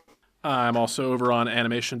 I'm also over on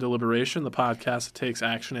Animation Deliberation, the podcast that takes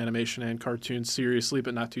action, animation, and cartoons seriously,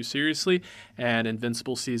 but not too seriously. And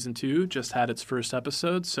Invincible Season 2 just had its first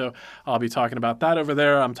episode, so I'll be talking about that over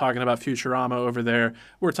there. I'm talking about Futurama over there.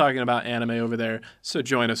 We're talking about anime over there. So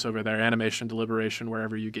join us over there, Animation Deliberation,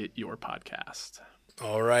 wherever you get your podcast.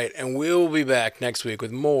 All right. And we'll be back next week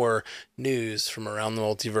with more news from around the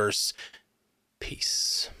multiverse.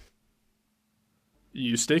 Peace.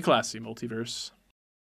 You stay classy, Multiverse.